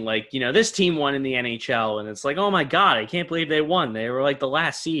people saying like, you know, this team won in the NHL and it's like, oh my God, I can't believe they won. They were like the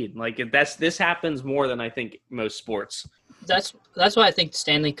last seed. Like this happens more than I think most sports. That's why I think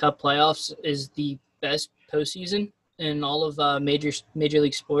Stanley Cup playoffs is the best postseason in all of major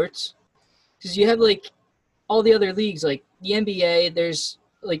league sports, because you have like all the other leagues, like the NBA. There's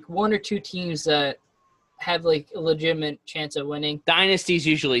like 1 or 2 teams that have like a legitimate chance of winning. Dynasties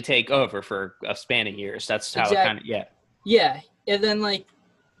usually take over for a span of years. That's how it kind of, yeah. Yeah, and then like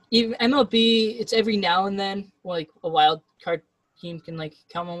even MLB, it's every now and then like a wild card team can like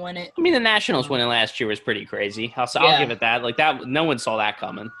come and win it. I mean, the Nationals winning last year was pretty crazy. I'll give it that. Like that, no one saw that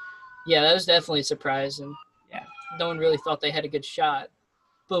coming. Yeah, that was definitely a surprise, and yeah, no one really thought they had a good shot.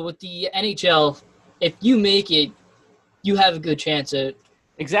 But with the NHL, if you make it, you have a good chance at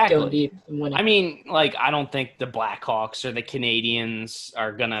going deep and winning. I mean, like, I don't think the Blackhawks or the Canadians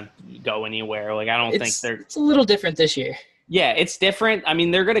are gonna go anywhere. Like, I don't think it's a little different this year. Yeah, it's different. I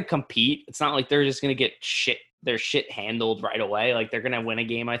mean, they're gonna compete. It's not like they're just gonna get their shit handled right away. Like, they're gonna win a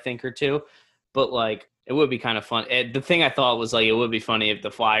game, I think, or two. But like, it would be kind of fun. The thing I thought was like, it would be funny if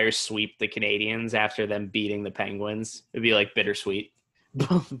the Flyers sweep the Canadians after them beating the Penguins. It'd be like bittersweet.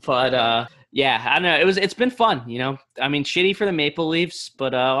 But yeah, I don't know. It's been fun, you know. I mean, shitty for the Maple Leafs,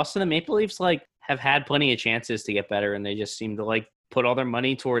 but also the Maple Leafs like have had plenty of chances to get better, and they just seem to like put all their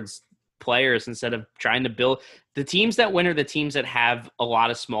money towards players instead of trying to build. The teams that win are the teams that have a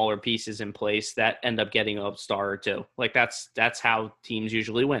lot of smaller pieces in place that end up getting a star or two. Like that's how teams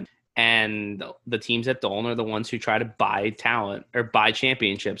usually win. And the teams that don't are the ones who try to buy talent or buy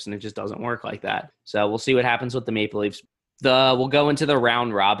championships, and it just doesn't work like that. So we'll see what happens with the Maple Leafs. We'll go into the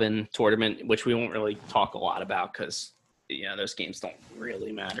round robin tournament, which we won't really talk a lot about because, you know, those games don't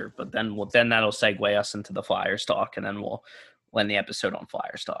really matter. But then that'll segue us into the Flyers talk, and then we'll end the episode on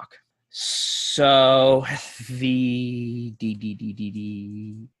Flyers talk. So the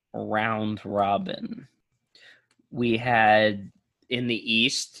round robin, we had in the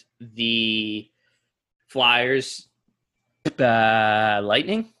East the Flyers,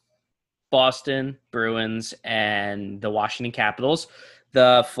 Lightning, Boston Bruins, and the Washington Capitals.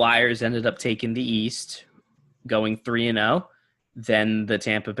 The Flyers ended up taking the East, going 3-0. Then the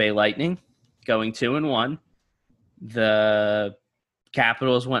Tampa Bay Lightning going 2-1. The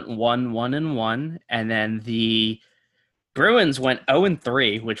Capitals went 1-1, and then the Bruins went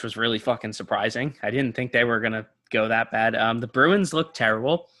 0-3, which was really fucking surprising. I didn't think they were gonna go that bad. The Bruins looked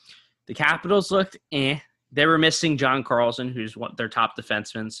terrible. The Capitals looked eh. They were missing John Carlson, who's their top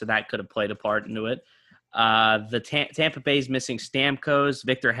defenseman, so that could have played a part into it. The Tampa Bay's missing Stamkos.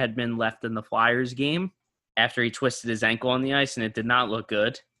 Victor Hedman left in the Flyers game after he twisted his ankle on the ice, and it did not look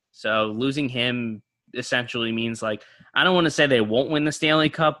good. So losing him essentially means, like, I don't want to say they won't win the Stanley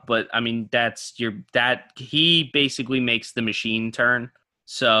Cup, but I mean he basically makes the machine turn.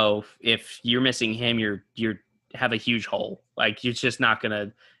 So if you're missing him, you're have a huge hole. Like you're just not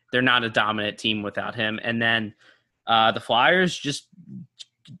gonna. They're not a dominant team without him. And then the Flyers just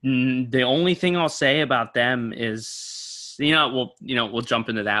the only thing I'll say about them is we'll jump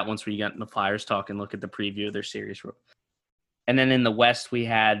into that once we get in the Flyers talk and look at the preview of their series. And then in the West we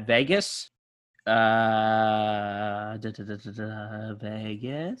had Vegas.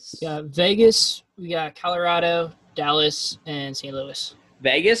 Vegas. Yeah, Vegas. We got Colorado, Dallas, and St. Louis.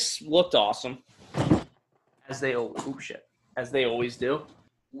 Vegas looked awesome, as they always do.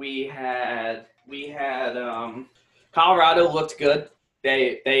 We had Colorado looked good.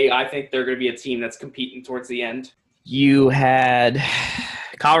 I think they're going to be a team that's competing towards the end. You had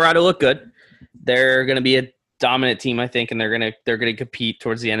Colorado look good. They're going to be a dominant team, I think, and they're going to compete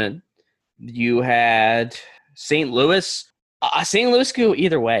towards the end. You had St. Louis. St. Louis could go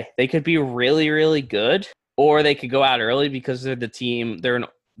either way. They could be really, really good, or they could go out early because they're the team.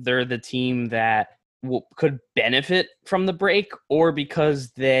 They're the team that could benefit from the break, or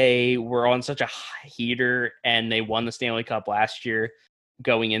because they were on such a heater and they won the Stanley Cup last year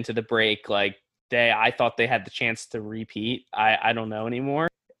going into the break. Like I thought they had the chance to repeat. I don't know anymore.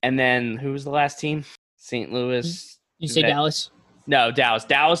 And then who was the last team? St. Louis. You say Dallas? No, Dallas.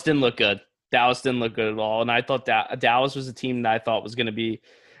 Dallas didn't look good. Dallas didn't look good at all. And I thought Dallas was a team that I thought was going to be.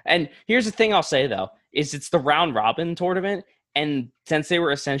 And here's the thing I'll say, though, is it's the round robin tournament. And since they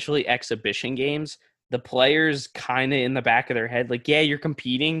were essentially exhibition games, the players kind of in the back of their head, like, yeah, you're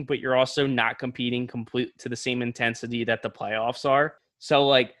competing, but you're also not competing complete to the same intensity that the playoffs are. So,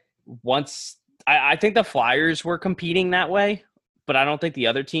 like, I think the Flyers were competing that way, but I don't think the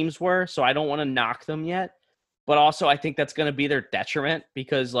other teams were. So I don't want to knock them yet. But also, I think that's going to be their detriment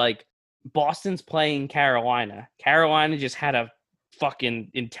because, like, Boston's playing Carolina. Carolina just had a fucking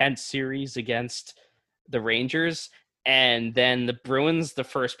intense series against the Rangers. And then the Bruins, the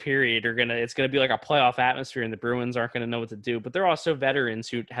first period, it's going to be like a playoff atmosphere, and the Bruins aren't going to know what to do. But they're also veterans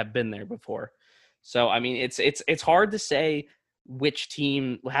who have been there before. So, I mean, it's hard to say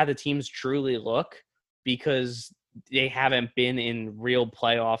how the teams truly look because they haven't been in real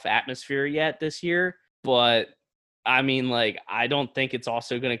playoff atmosphere yet this year. But I mean, like, I don't think it's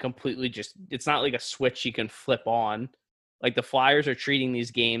also going to completely it's not like a switch you can flip on. Like, the Flyers are treating these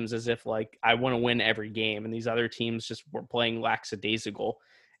games as if, like, I want to win every game, and these other teams just were playing lackadaisical.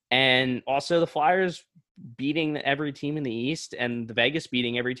 And also the Flyers beating every team in the East and the Vegas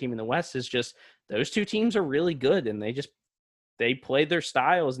beating every team in the West is just those two teams are really good, and they played their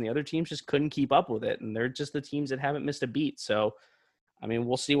styles, and the other teams just couldn't keep up with it, and they're just the teams that haven't missed a beat. So, I mean,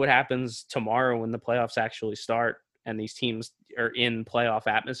 we'll see what happens tomorrow when the playoffs actually start and these teams are in playoff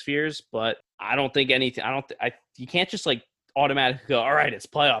atmospheres. But I don't think you can't just like automatically go, all right, it's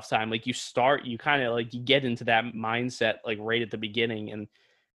playoff time. Like you kind of like you get into that mindset like right at the beginning, and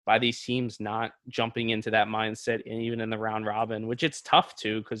by these teams not jumping into that mindset and even in the round robin, which it's tough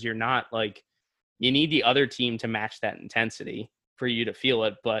to because you're not like you need the other team to match that intensity for you to feel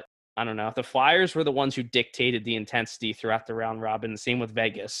it. But I don't know. The Flyers were the ones who dictated the intensity throughout the round robin. Same with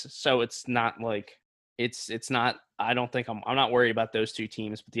Vegas. So it's not like it's not. I don't think I'm not worried about those two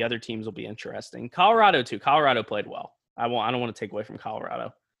teams, but the other teams will be interesting. Colorado too. Colorado played well. I don't want to take away from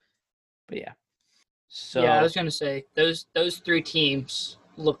Colorado, but yeah. So yeah, I was gonna say those three teams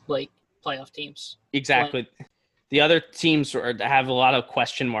look like playoff teams. Exactly. The other teams have a lot of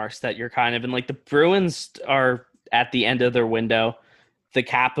question marks that you're kind of in. Like the Bruins are at the end of their window. The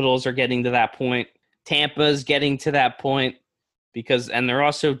Capitals are getting to that point. Tampa's getting to that point and they're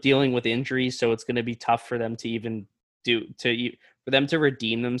also dealing with injuries, so it's going to be tough for them to even for them to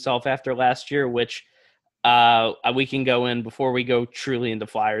redeem themselves after last year, which we can go in before we go truly into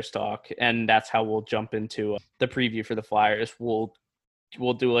Flyers talk, and that's how we'll jump into the preview for the Flyers. We'll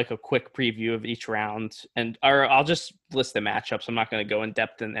do like a quick preview of each round, or I'll just list the matchups. I'm not going to go in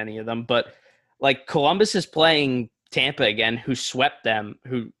depth in any of them, but like Columbus is playing Tampa again, who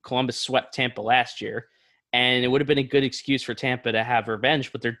Columbus swept Tampa last year. And it would have been a good excuse for Tampa to have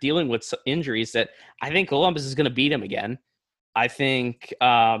revenge, but they're dealing with injuries that I think Columbus is going to beat them again. I think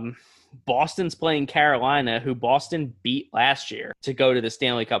Boston's playing Carolina, who Boston beat last year to go to the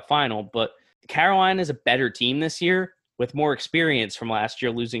Stanley Cup final. But Carolina is a better team this year with more experience from last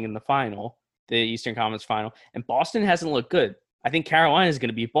year losing in the final, the Eastern Conference final. And Boston hasn't looked good. I think Carolina is going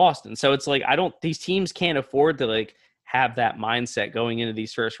to beat Boston. So it's like these teams can't afford to like have that mindset going into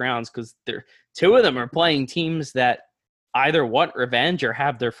these first rounds because two of them are playing teams that either want revenge or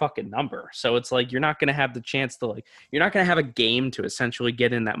have their fucking number. So it's like you're not going to have the chance to you're not going to have a game to essentially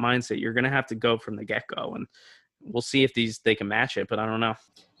get in that mindset. You're going to have to go from the get-go, and we'll see if they can match it, but I don't know.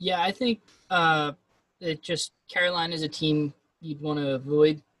 Yeah, I think Carolina is a team you'd want to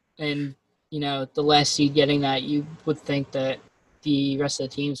avoid. And, the last seed getting that, you would think that the rest of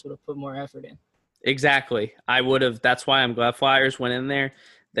the teams would have put more effort in. Exactly. I would have. That's why I'm glad Flyers went in there.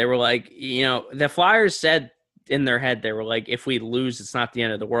 They were like, the Flyers said in their head, they were like, if we lose, it's not the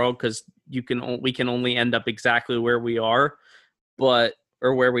end of the world because we can only end up exactly where we are, or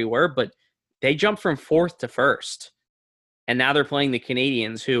where we were. But they jumped from fourth to first, and now they're playing the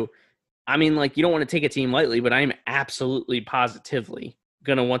Canadians, who, I mean, like, you don't want to take a team lightly, but I'm absolutely positively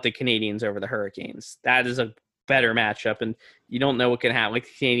gonna want the Canadians over the Hurricanes. That is a better matchup, and you don't know what can happen. Like,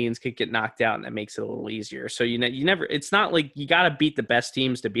 the Canadians could get knocked out, and that makes it a little easier. So you never. It's not like you got to beat the best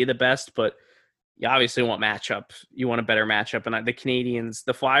teams to be the best, but you obviously want matchup. You want a better matchup, and the Canadians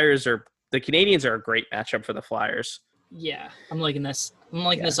are a great matchup for the Flyers. Yeah, I'm liking this.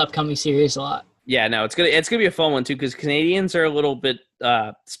 This upcoming series a lot. Yeah, no, it's gonna be a fun one too because Canadians are a little bit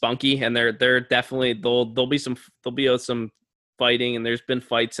spunky, and they're definitely there'll be some fighting, and there's been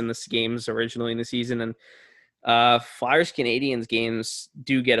fights in this games originally in the season, and Flyers Canadians games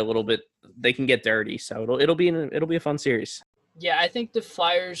do get a little bit, they can get dirty, so it'll be a fun series. Yeah, I think the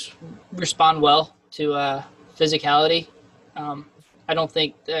Flyers respond well to physicality. I don't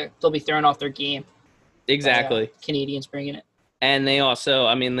think they'll be throwing off their game. Exactly. Canadians bringing it. And they also,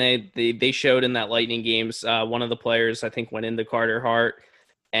 I mean, they showed in that Lightning games, one of the players, I think, went into Carter Hart,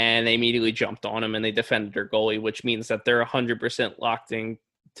 and they immediately jumped on him, and they defended their goalie, which means that they're 100% locked in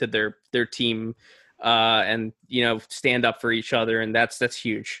to their team, and, stand up for each other, and that's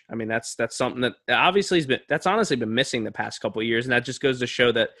huge. I mean, that's something that obviously that's honestly been missing the past couple of years, and that just goes to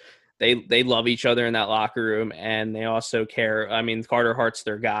show that they love each other in that locker room, and they also care. I mean, Carter Hart's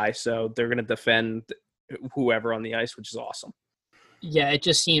their guy, so they're going to defend whoever on the ice, which is awesome. Yeah, it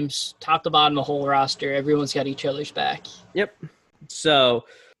just seems top to bottom, the whole roster, everyone's got each other's back. Yep. So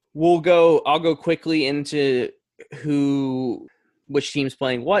I'll go quickly into which team's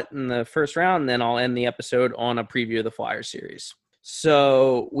playing what in the first round, and then I'll end the episode on a preview of the Flyers series.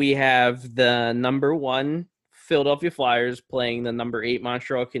 So we have the number 1 Philadelphia Flyers playing the number 8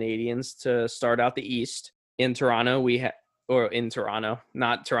 Montreal Canadiens to start out the East. In Toronto,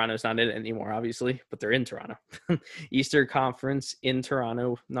 Toronto's not in it anymore, obviously, but they're in Toronto. Eastern Conference in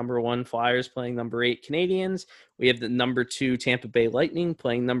Toronto, number 1 Flyers playing number 8 Canadiens. We have the number 2 Tampa Bay Lightning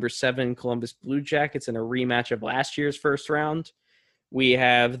playing number 7 Columbus Blue Jackets in a rematch of last year's first round. We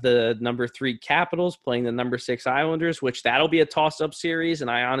have the number 3 Capitals playing the number 6 Islanders, which that'll be a toss-up series,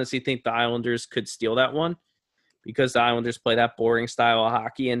 and I honestly think the Islanders could steal that one because the Islanders play that boring style of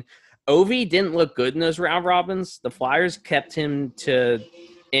hockey, and Ovi didn't look good in those round robins. The Flyers kept him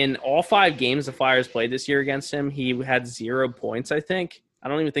in all 5 games the Flyers played this year against him, he had 0 points, I think. I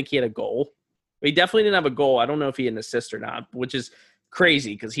don't even think he had a goal. But he definitely didn't have a goal. I don't know if he had an assist or not, which is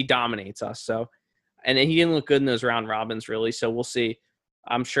crazy because he dominates us. So, and then he didn't look good in those round robins, really. So we'll see.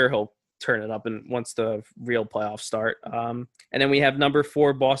 I'm sure he'll turn it up once the real playoffs start. And then we have number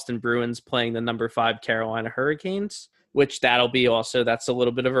 4 Boston Bruins playing the number 5 Carolina Hurricanes, which that's a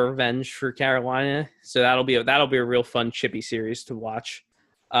little bit of a revenge for Carolina. So that'll be a real fun chippy series to watch.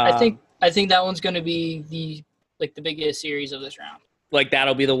 I think that one's going to be the biggest series of this round. Like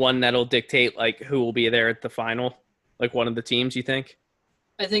that'll be the one that'll dictate like who will be there at the final, like one of the teams. You think?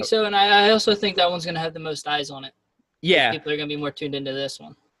 I think so, and I also think that one's going to have the most eyes on it. Yeah, people are going to be more tuned into this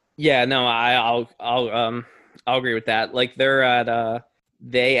one. Yeah, no, I'll agree with that. Like they're at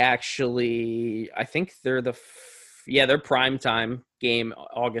they actually, I think they're their prime time game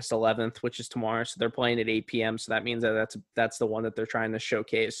August 11th, which is tomorrow. So they're playing at 8 p.m. So that means that's the one that they're trying to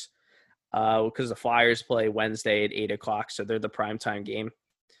showcase. Because the Flyers play Wednesday at 8 o'clock, so they're the prime time game.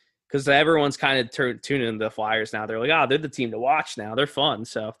 Because everyone's kind of tuning into the Flyers now. They're like, they're the team to watch now. They're fun.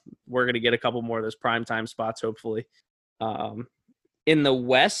 So we're going to get a couple more of those primetime spots, hopefully. In the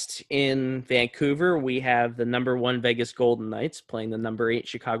West, in Vancouver, we have the number 1 Vegas Golden Knights playing the number 8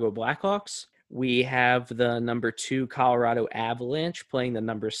 Chicago Blackhawks. We have the number 2 Colorado Avalanche playing the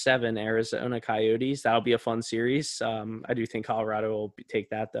number 7 Arizona Coyotes. That'll be a fun series. I do think Colorado will take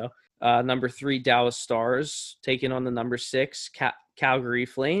that, though. Number 3 Dallas Stars taking on the number 6 Calgary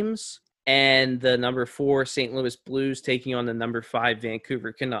Flames, and the number 4 St. Louis Blues taking on the number 5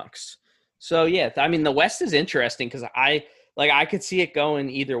 Vancouver Canucks. So yeah, I mean the West is interesting because I could see it going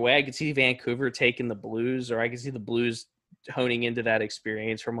either way. I could see Vancouver taking the Blues, or I could see the Blues honing into that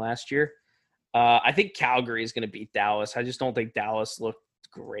experience from last year. I think Calgary is going to beat Dallas. I just don't think Dallas looked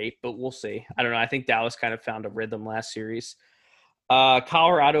great, but we'll see. I don't know. I think Dallas kind of found a rhythm last series.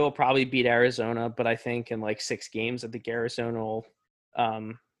 Colorado will probably beat Arizona, but I think in like 6 games, I think Arizona will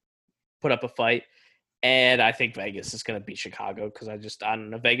put up a fight. And I think Vegas is going to beat Chicago because I don't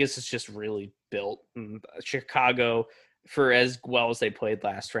know. Vegas is just really built. And Chicago, for as well as they played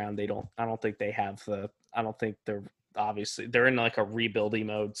last round, I don't think they have I don't think they're in like a rebuilding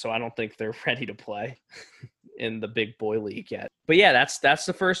mode. So I don't think they're ready to play in the big boy league yet. But yeah, that's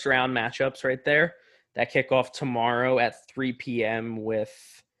the first round matchups right there that kick off tomorrow at 3 p.m.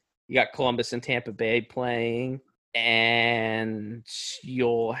 with you got Columbus and Tampa Bay playing, and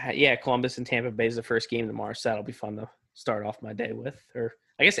Columbus and Tampa Bay is the first game tomorrow, so that'll be fun to start off my day with, or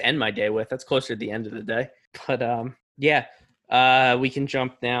I guess end my day with. That's closer to the end of the day. But we can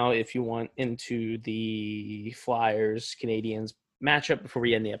jump now if you want into the Flyers Canadiens matchup before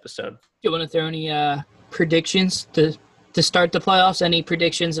we end the episode. Do you want to throw any predictions to start the playoffs? Any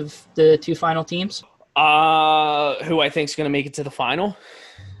predictions of the two final teams? Who I think is going to make it to the final?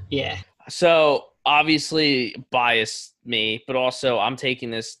 Yeah. So obviously bias me, but also I'm taking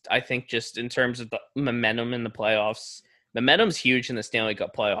this, I think, just in terms of the momentum in the playoffs. Momentum's huge in the Stanley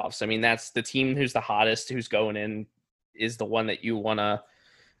Cup playoffs. I mean, that's the team who's the hottest, who's going in, is the one that you want to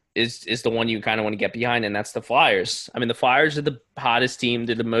is the one you kind of want to get behind, and that's the Flyers. I mean, the Flyers are the hottest team.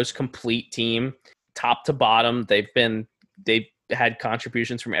 They're the most complete team, top to bottom. They've had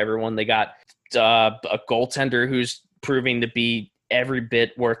contributions from everyone. They got a goaltender who's proving to be every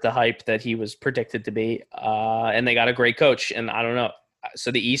bit worth the hype that he was predicted to be. And they got a great coach, and I don't know.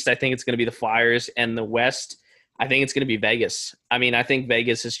 So the East, I think it's going to be the Flyers, and the West, I think it's going to be Vegas. I mean, I think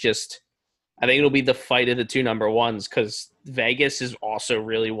Vegas is I think it'll be the fight of the two number ones, because Vegas is also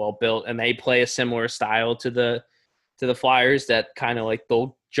really well built, and they play a similar style to the Flyers that kind of like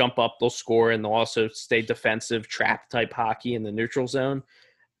they'll jump up, they'll score, and they'll also stay defensive, trap type hockey in the neutral zone.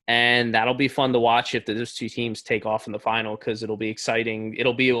 And that'll be fun to watch if those two teams take off in the final, because it'll be exciting.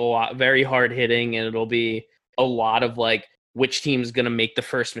 It'll be very hard hitting, and it'll be a lot of like which team's going to make the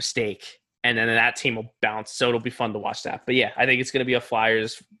first mistake, and then that team will bounce. So it'll be fun to watch that. But yeah, I think it's going to be a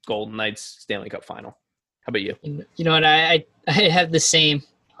Flyers Golden Knights Stanley Cup final. How about you? You know what? I have the same.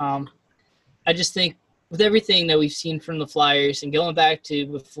 I just think with everything that we've seen from the Flyers, and going back to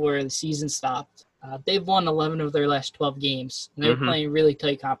before the season stopped, they've won 11 of their last 12 games, and they're playing really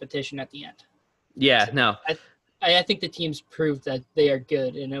tight competition at the end. Yeah, so no. I think the teams proved that they are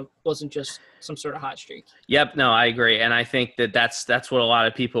good, and it wasn't just some sort of hot streak. Yep, no, I agree. And I think that's what a lot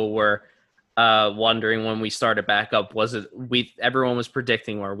of people were wondering when we started back up. Everyone was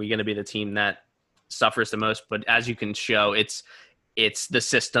predicting, are we going to be the team that suffers the most? But as you can show, it's the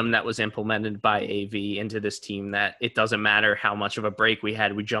system that was implemented by AV into this team that it doesn't matter how much of a break we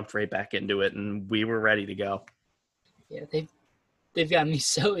had, we jumped right back into it, and we were ready to go. Yeah, they've got me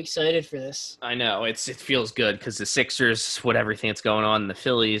so excited for this. I know, it feels good because the Sixers, with everything that's going on, the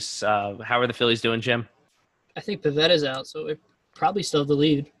Phillies. How are the Phillies doing, Jim? I think Pavetta's out, so we probably still have the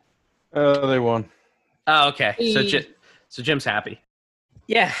lead. They won. Oh, okay. So Jim's happy.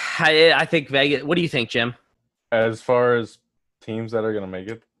 Yeah, I think Vegas. What do you think, Jim? As far as teams that are going to make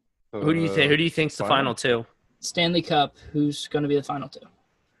it, who do you think? Who do you think's the final two? Stanley Cup. Who's going to be the final two?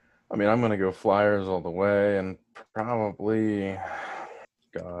 I mean, I'm going to go Flyers all the way, and probably,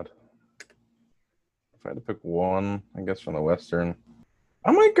 God, if I had to pick one, I guess from the Western,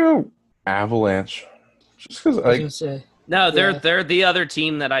 I might go Avalanche, just because No, they're the other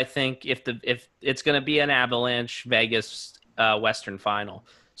team that I think if it's going to be an Avalanche Vegas Western final.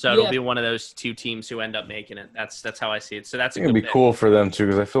 So it'll be one of those two teams who end up making it. That's how I see it. So that's going to be cool for them too,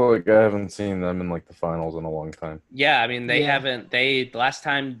 because I feel like I haven't seen them in like the finals in a long time. Yeah, I mean they haven't. The last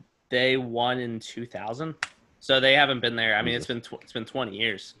time they won in 2000, so they haven't been there. I mean it's been 20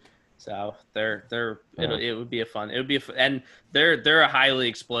 years. So it would be and they're a highly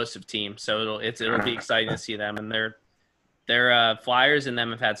explosive team. So it'll be exciting to see them, and they're Flyers and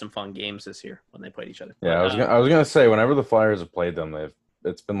them have had some fun games this year when they played each other. Yeah, I was gonna say whenever the Flyers have played them,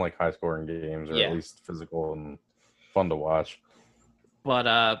 it's been like high scoring games, or at least physical and fun to watch.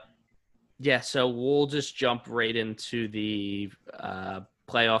 But so we'll just jump right into the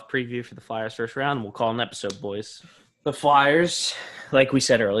playoff preview for the Flyers first round. We'll call it an episode, boys. The Flyers, like we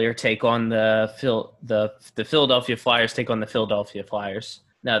said earlier, take on the Philadelphia Flyers take on the Philadelphia Flyers.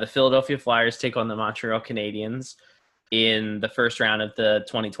 Now the Philadelphia Flyers take on the Montreal Canadiens in the first round of the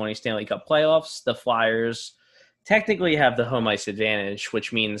 2020 Stanley Cup playoffs. The Flyers technically have the home ice advantage,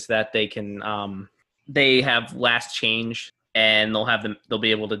 which means that they can they have last change, and they'll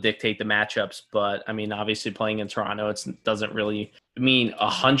be able to dictate the matchups. But I mean, obviously playing in Toronto, it doesn't really mean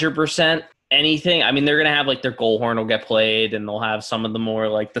 100% anything. I mean, they're gonna have like their goal horn will get played, and they'll have some of the more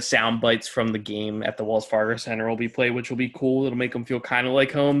like the sound bites from the game at the Wells Fargo Center will be played, which will be cool. It'll make them feel kind of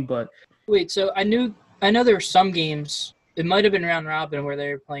like home. But wait, so I know there were some games. It might have been round robin where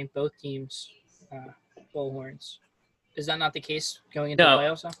they were playing both teams bullhorns. Is that not the case going into the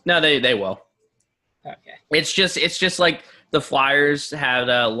playoffs now? No, they will. Okay. It's just like the Flyers had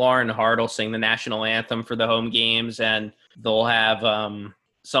Lauren Hartle sing the national anthem for the home games, and they'll have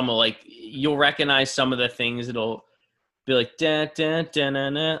some of like you'll recognize some of the things. It'll be like dun, dun, dun,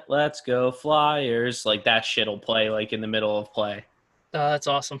 dun, dun, let's go Flyers, like that shit'll play like in the middle of play. Oh, that's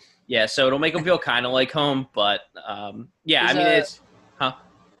awesome. Yeah, so it'll make them feel kind of like home, but yeah, I mean it's I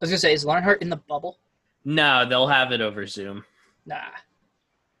was gonna say, is Lionheart in the bubble? no, they'll have it over Zoom, Nah.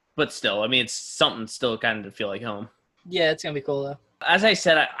 but still, I mean it's something still kind of to feel like home. Yeah, it's gonna be cool though. As I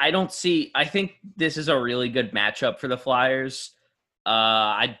said, I think this is a really good matchup for the Flyers.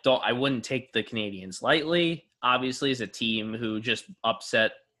 I wouldn't take the Canadians lightly. Obviously, as a team who just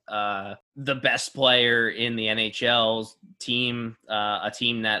upset the best player in the NHL's team, a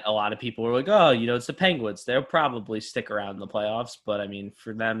team that a lot of people were like, oh, it's the Penguins. They'll probably stick around in the playoffs. But I mean,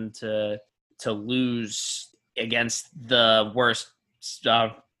 for them to lose against the worst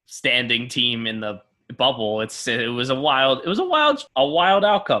standing team in the bubble, it was a wild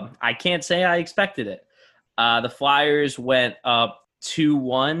outcome. I can't say I expected it. The Flyers went up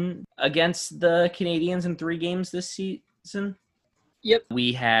 2-1 against the Canadians in 3 games this season. Yep.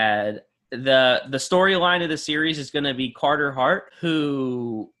 We had the storyline of the series is going to be Carter Hart,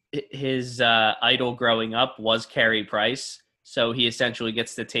 who his idol growing up was Carey Price. So he essentially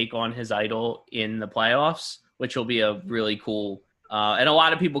gets to take on his idol in the playoffs, which will be a really cool. And a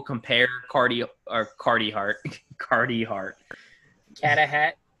lot of people compare Cardi Hart.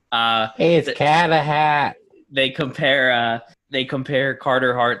 Cat-a-hat. Hey, it's Cat-a-hat. They compare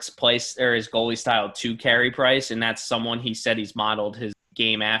Carter Hart's place or his goalie style to Carey Price, and that's someone he said he's modeled his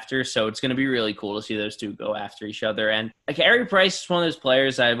game after. So it's going to be really cool to see those two go after each other. And Carey Price is one of those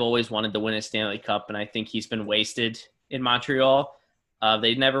players I've always wanted to win a Stanley Cup, and I think he's been wasted in Montreal.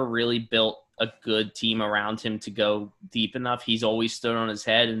 They never really built a good team around him to go deep enough. He's always stood on his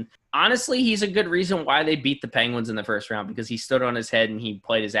head, and honestly, he's a good reason why they beat the Penguins in the first round, because he stood on his head and he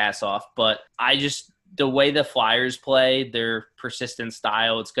played his ass off. But the way the Flyers play, their persistent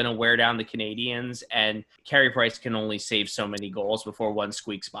style, it's going to wear down the Canadians, and Carey Price can only save so many goals before one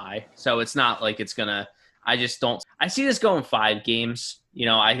squeaks by. So it's not like it's going to – I see this going 5 games.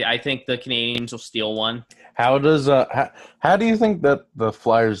 I think the Canadians will steal one. How do you think that the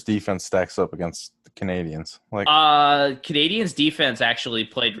Flyers defense stacks up against the Canadians? Canadians defense actually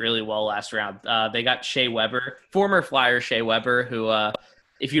played really well last round. They got Shea Weber, former Flyer Shea Weber, who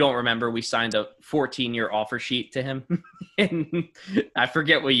if you don't remember, we signed a 14-year offer sheet to him. And I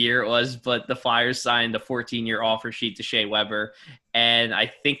forget what year it was, but the Flyers signed a 14-year offer sheet to Shea Weber, and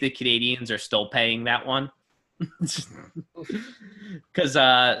I think the Canadians are still paying that one. Because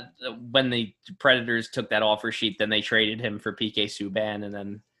when the Predators took that offer sheet, then they traded him for PK Subban, and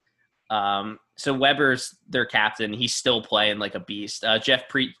then so Weber's their captain. He's still playing like a beast. Jeff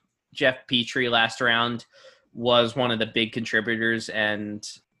Petrie last round was one of the big contributors, and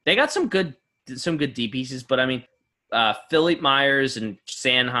they got some good D pieces. But I mean, Philippe Myers and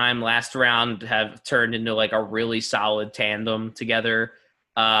Sanheim last round have turned into like a really solid tandem together.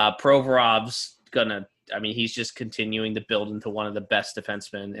 Provorov's he's just continuing to build into one of the best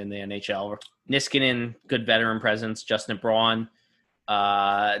defensemen in the NHL. Niskanen, good veteran presence. Justin Braun,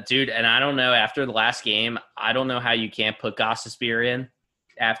 dude. And I don't know, after the last game, I don't know how you can't put Gostisbehere in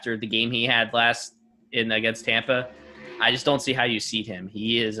after the game he had against Tampa. I just don't see how you seat him.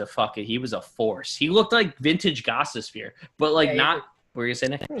 He was a force. He looked like vintage Gostisbehere, but what were you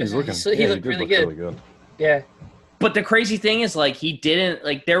saying, Nick? He looked really good. Yeah. But the crazy thing is, he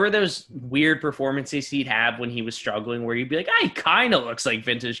didn't, there were those weird performances he'd have when he was struggling where you'd be like, he kind of looks like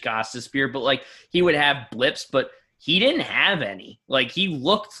vintage Gostisbehere, but, he would have blips, but he didn't have any. He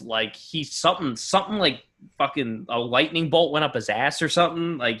looked like he's something like fucking a lightning bolt went up his ass or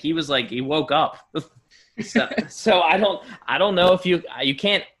something. He was he woke up. So I don't know if you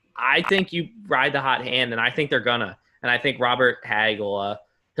can't. I think you ride the hot hand, and I think they're gonna. And I think Robert Hagg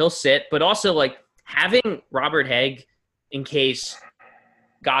he'll sit, but also, having Robert Hagg in case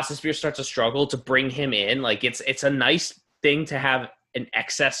Gostisbehere starts to struggle, to bring him in, it's a nice thing to have an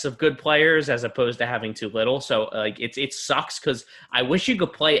excess of good players as opposed to having too little. So it sucks because I wish you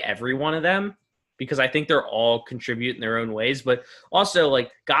could play every one of them, because I think they're all contribute in their own ways. But also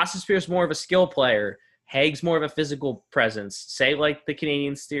Gostisbehere's more of a skill player. Hagg's more of a physical presence. Say the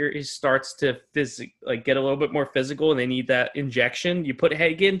Canadian series starts to get a little bit more physical and they need that injection. You put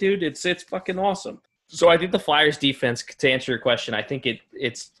Hagg in, dude. It's fucking awesome. So I think the Flyers defense, to answer your question, I think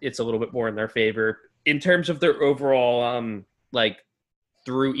it's a little bit more in their favor in terms of their overall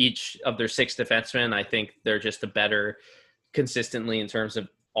through each of their 6 defensemen. I think they're just a better consistently in terms of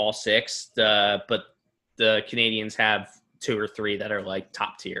all 6. But the Canadians have 2 or 3 that are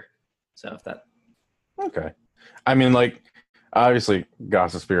top tier. So if that. Okay. I mean, like, obviously,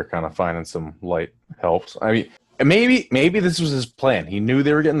 Gossespierre kind of finding some light helps. I mean, maybe this was his plan. He knew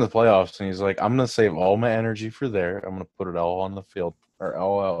they were getting the playoffs, and he's like, I'm going to save all my energy for there. I'm going to put it all on the field or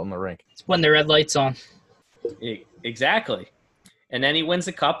all out on the rink. It's when the red light's on. Exactly. And then he wins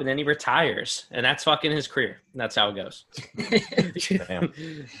the cup, and then he retires, and that's fucking his career. That's how it goes. Damn.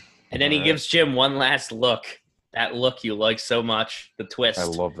 And then he gives Jim one last look. That look you like so much, the twist. I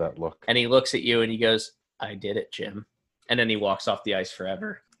love that look. And he looks at you and he goes, I did it, Jim. And then he walks off the ice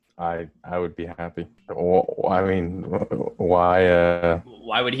forever. I would be happy. I mean, why?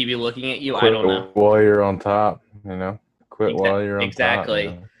 Why would he be looking at you? Quit I don't know. while you're on top, you know? Quit while you're on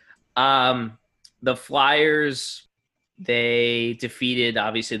exactly. top. Exactly. The Flyers, they defeated,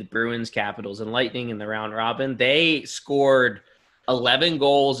 obviously, the Bruins, Capitals, and Lightning in the round robin. They scored 11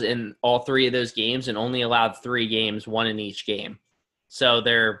 goals in all three of those games and only allowed 3 games, 1 in each game. So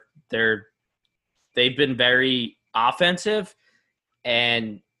they've been very offensive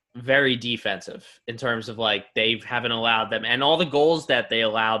and very defensive in terms of like they haven't allowed them, and all the goals that they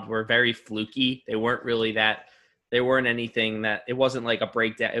allowed were very fluky. They weren't anything that it wasn't like a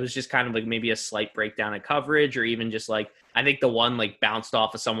breakdown. It was just kind of like maybe a slight breakdown of coverage, or even just like I think the one like bounced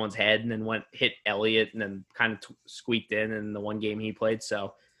off of someone's head and then hit Elliott and then kind of squeaked in the one game he played.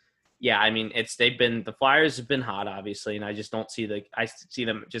 So yeah, I mean the Flyers have been hot obviously, and I just don't see I see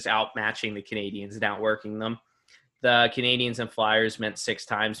them just outmatching the Canadians and outworking them. The Canadians and Flyers met 6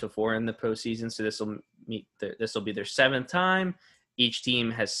 times before in the postseason, so this will be their 7th time. Each team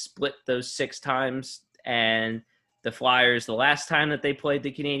has split those 6 times, and the Flyers, the last time that they played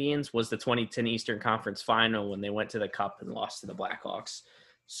the Canadians was the 2010 Eastern Conference Final when they went to the Cup and lost to the Blackhawks.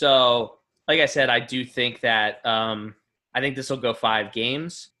 So, like I said, I do think that I think this will go 5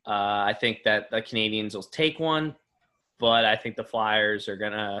 games. I think that the Canadians will take one, but I think the Flyers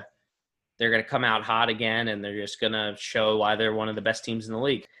are they're gonna come out hot again, and they're just gonna show why they're one of the best teams in the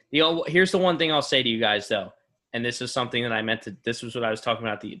league. Here's the one thing I'll say to you guys though, and this is something that this was what I was talking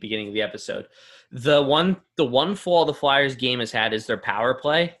about at the beginning of the episode. The one flaw the Flyers game has had is their power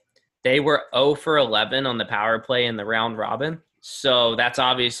play. They were 0 for 11 on the power play in the round robin. So that's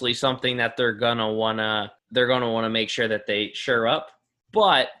obviously something that they're gonna wanna make sure that they shore up.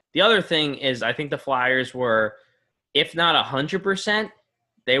 But the other thing is I think the Flyers were, if not 100%,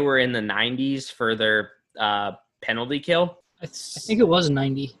 they were in the 90s for their penalty kill. I think it was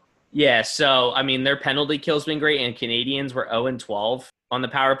 90. Yeah, so, I mean, their penalty kill's been great, and Canadians were 0-12 on the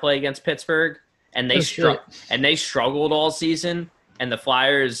power play against Pittsburgh, and they struggled all season, and the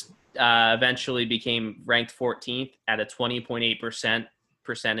Flyers eventually became ranked 14th at a 20.8%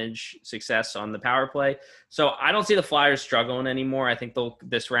 percentage success on the power play. So I don't see the Flyers struggling anymore. I think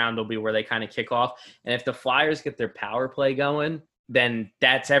this round will be where they kind of kick off, and if the Flyers get their power play going, then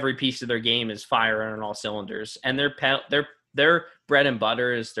that's every piece of their game is firing on all cylinders. And their bread and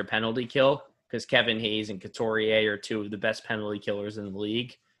butter is their penalty kill, because Kevin Hayes and Couturier are 2 of the best penalty killers in the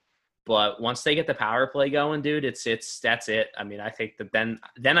league. But once they get the power play going, dude, that's it. I mean, I think that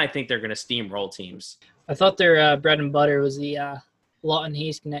then I think they're going to steamroll teams. I thought their bread and butter was the Lawton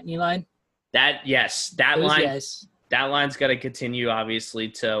Hayes Konechny line. That line's got to continue, obviously,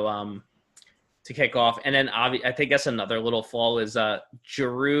 to kick off. And then I think that's another little flaw is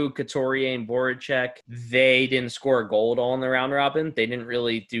Giroux, Couturier, and Voracek. They didn't score a goal at all in the round robin. They didn't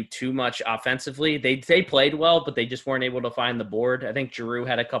really do too much offensively. They played well, but they just weren't able to find the board. I think Giroux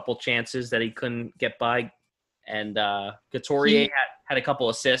had a couple chances that he couldn't get by. And Couturier had a couple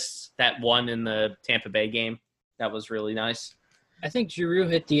assists, that one in the Tampa Bay game. That was really nice. I think Giroux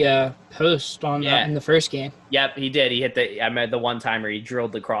hit the post in the first game. Yep, he did. He hit the one-timer. He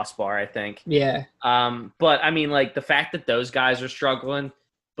drilled the crossbar, I think. Yeah. But, I mean, like, the fact that those guys are struggling,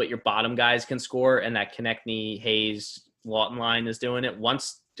 but your bottom guys can score, and that Konechny, Hayes, Lawton line is doing it.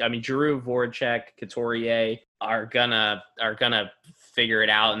 Giroux, Voracek, Couturier are gonna figure it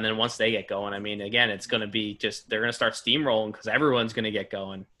out, and then once they get going, I mean, again, it's going to be they're going to start steamrolling because everyone's going to get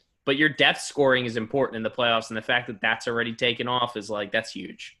going. But your depth scoring is important in the playoffs, and the fact that that's already taken off is that's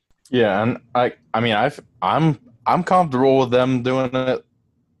huge. Yeah, and I'm comfortable with them doing it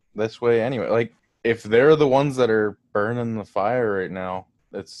this way anyway. Like, if they're the ones that are burning the fire right now,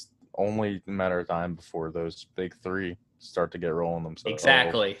 it's only a matter of time before those big 3 start to get rolling themselves.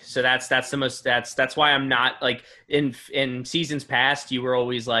 Exactly. So that's why I'm not like in seasons past, you were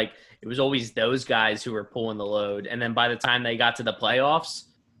always like, it was always those guys who were pulling the load, and then by the time they got to the playoffs,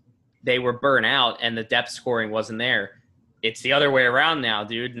 they were burnt out and the depth scoring wasn't there. It's the other way around now,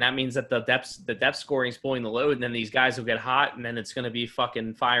 dude. And that means that the depth scoring is pulling the load, and then these guys will get hot, and then it's going to be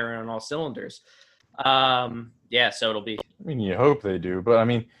fucking firing on all cylinders. So it'll be. I mean, you hope they do, but I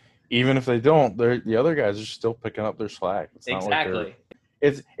mean, even if they don't, the other guys are still picking up their slack. It's not Exactly.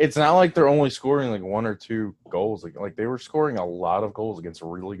 It's not like they're only scoring like 1 or 2 goals. Like they were scoring a lot of goals against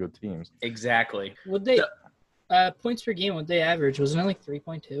really good teams. Exactly. Would they points per game? Would they average? Wasn't it like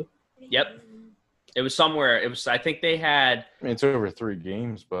 3.2? Yep. It was somewhere. It was. I think they had. I mean, it's over 3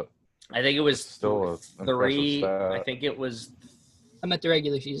 games, but I think it was still a 3. stat. I think it was. I meant the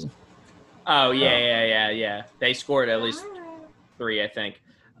regular season. Oh yeah. They scored at least 3, I think.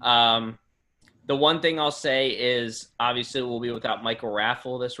 The one thing I'll say is obviously we'll be without Michael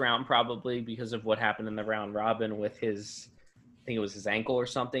Raffle this round probably because of what happened in the round robin with his, I think it was his ankle or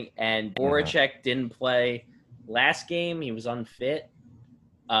something. And Voracek didn't play last game. He was unfit.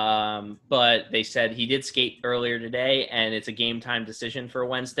 But they said he did skate earlier today, and it's a game time decision for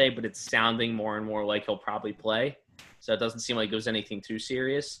Wednesday, but it's sounding more and more like he'll probably play. So it doesn't seem like it was anything too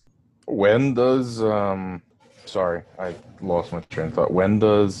serious. When does sorry, I lost my train of thought. When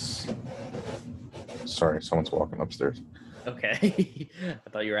does sorry, someone's walking upstairs. Okay. I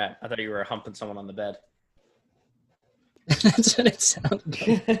thought you were humping someone on the bed. That's what it sounded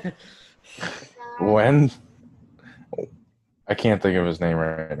like. When I can't think of his name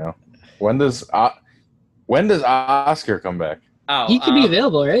right now. When does Oscar come back? Oh, He could be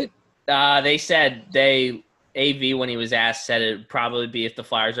available, right? They said AV when he was asked said it'd probably be if the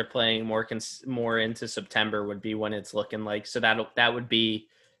Flyers are playing more into September would be when it's looking like. So that would be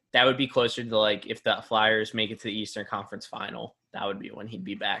closer to like if the Flyers make it to the Eastern Conference Final, that would be when he'd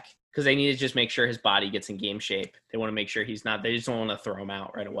be back because they need to just make sure his body gets in game shape. They want to make sure he's not. They just don't want to throw him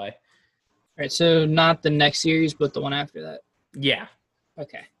out right away. All right, so not the next series, but the one after that. Yeah.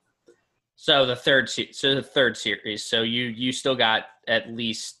 Okay. So the third series. So you still got at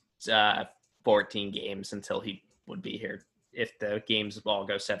least 14 games until he would be here if the games all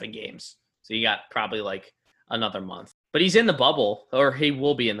go 7 games. So you got probably like another month. But he's in the bubble, or he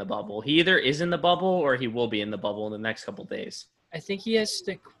will be in the bubble. He either is in the bubble or he will be in the bubble in the next couple days. I think he has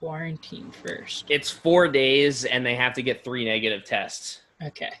to quarantine first. It's 4 days, and they have to get 3 negative tests.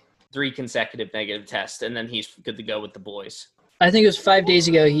 Okay. 3 consecutive negative tests, and then he's good to go with the boys. I think it was 5 days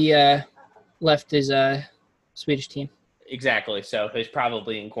ago he left his Swedish team. Exactly. So he's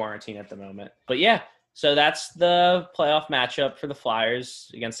probably in quarantine at the moment. But yeah, so that's the playoff matchup for the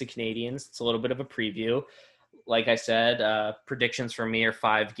Flyers against the Canadiens. It's a little bit of a preview. Like I said, predictions for me are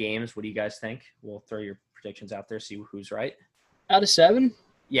 5 games. What do you guys think? We'll throw your predictions out there, see who's right. Out of 7?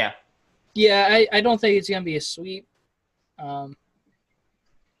 Yeah. Yeah, I don't think it's going to be a sweep.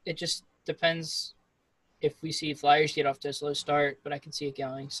 It just depends if we see Flyers get off to a slow start, but I can see it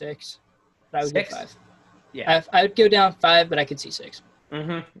going 6. But I would 6? go 5. Yeah. I would go down 5, but I could see 6.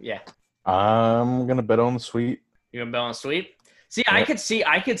 Mm-hmm. Yeah. I'm gonna bet on the sweep. You're gonna bet on a sweep? See, Yep. I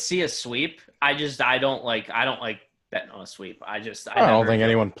could see a sweep. I don't like betting on a sweep. I don't never think do.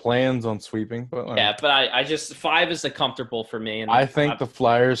 anyone plans on sweeping, but Yeah, but I just 5 is the comfortable for me, and I think the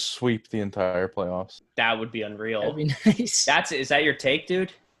Flyers sweep the entire playoffs. that would be unreal. That'd be nice. Is that your take,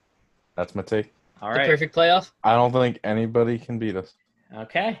 dude? That's my take. All the right. perfect playoff. I don't think anybody can beat us.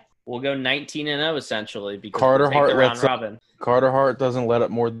 Okay. We'll go 19-0 essentially because Carter we'll take Hart the round lets up- robin. Carter Hart doesn't let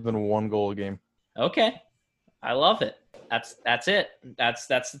up more than 1 goal a game. Okay. I love it. That's it. That's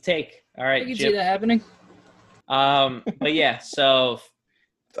the take. All I right, can see Jim. that happening. But yeah, so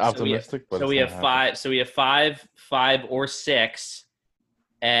It's optimistic, but so it's we not have happening. 5. So we have 5 or 6,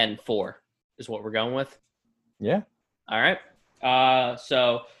 and 4 is what we're going with. Yeah. All right.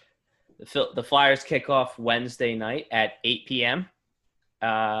 So the Flyers kick off Wednesday night at 8 p.m.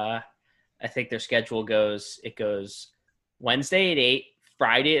 I think their schedule goes Wednesday at 8,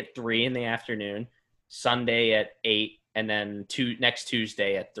 Friday at 3 in the afternoon, Sunday at 8, and then next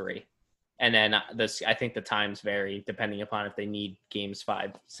Tuesday at 3. And then I think the times vary depending upon if they need games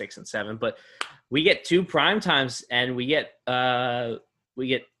 5, 6, and 7. But we get 2 prime times, and we get 2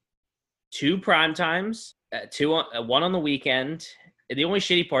 prime times, 1 on the weekend. The only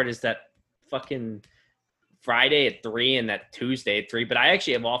shitty part is that fucking Friday at 3 and that Tuesday at 3. But I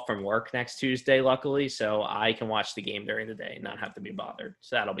actually have off from work next Tuesday, luckily, so I can watch the game during the day and not have to be bothered.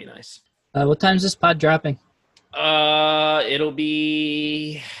 So that'll be nice. What time's this pod dropping? It'll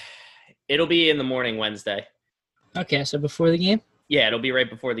be in the morning Wednesday. Okay, so before the game? Yeah, it'll be right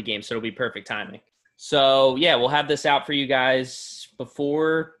before the game, so it'll be perfect timing. So, yeah, we'll have this out for you guys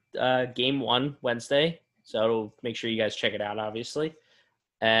before game 1 Wednesday. So make sure you guys check it out, obviously.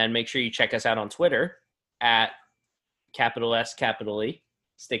 And make sure you check us out on Twitter at @S_E,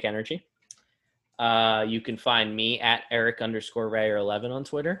 Stick Energy. You can find me at Eric_Rayer11 on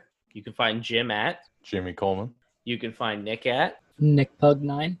Twitter. You can find Jim at Jimmy Coleman. You can find Nick at Nick Pug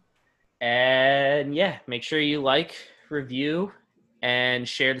 9. And yeah, make sure you like, review, and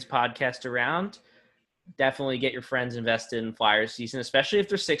share this podcast around. Definitely get your friends invested in Flyers season, especially if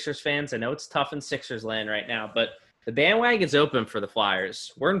they're Sixers fans. I know it's tough in Sixers land right now, but the bandwagon's open for the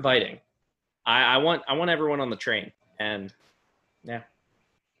Flyers. We're inviting. I want everyone on the train. And yeah.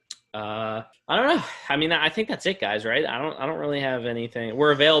 I don't know. I mean, I think that's it, guys, right? I don't really have anything.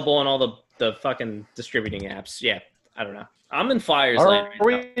 We're available on all the fucking distributing apps. Yeah. I don't know. I'm in Flyers land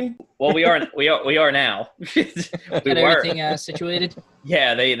right now. Well, we are now. Got everything situated.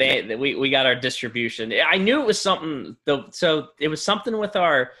 Yeah, we got our distribution. I knew it was something. So it was something with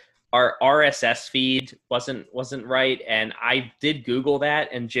our RSS feed wasn't right, and I did Google that,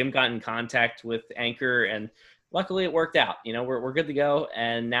 and Jim got in contact with Anchor, and luckily it worked out. You know, we're good to go,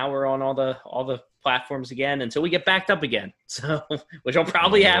 and now we're on all the platforms again until we get backed up again. So, which will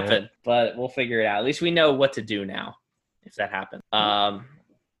probably happen, but we'll figure it out. At least we know what to do now if that happens.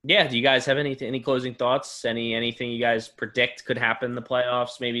 Yeah, do you guys have any closing thoughts? Anything you guys predict could happen in the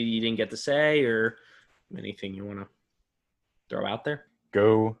playoffs? Maybe you didn't get to say, or anything you want to throw out there?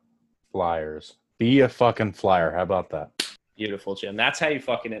 Go Flyers. Be a fucking Flyer. How about that? Beautiful, Jim. That's how you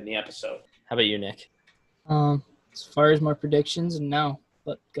fucking end the episode. How about you, Nick? As far as my predictions, no,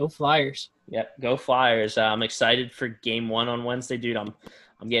 but go Flyers. Yep, go Flyers. I'm excited for game 1 on Wednesday, dude. I'm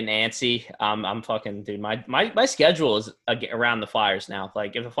getting antsy. I'm fucking, dude. My schedule is around the Flyers now.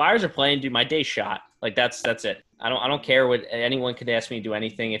 Like, if the Flyers are playing, dude, my day's shot. Like, that's it. I don't care what anyone could ask me to do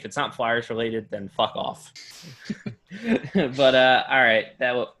anything. If it's not Flyers related, then fuck off. But all right,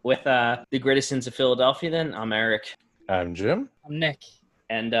 with the greatest sins of Philadelphia. Then I'm Eric. I'm Jim. I'm Nick.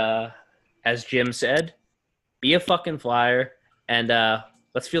 And as Jim said, be a fucking Flyer, and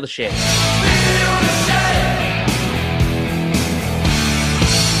let's feel the shake.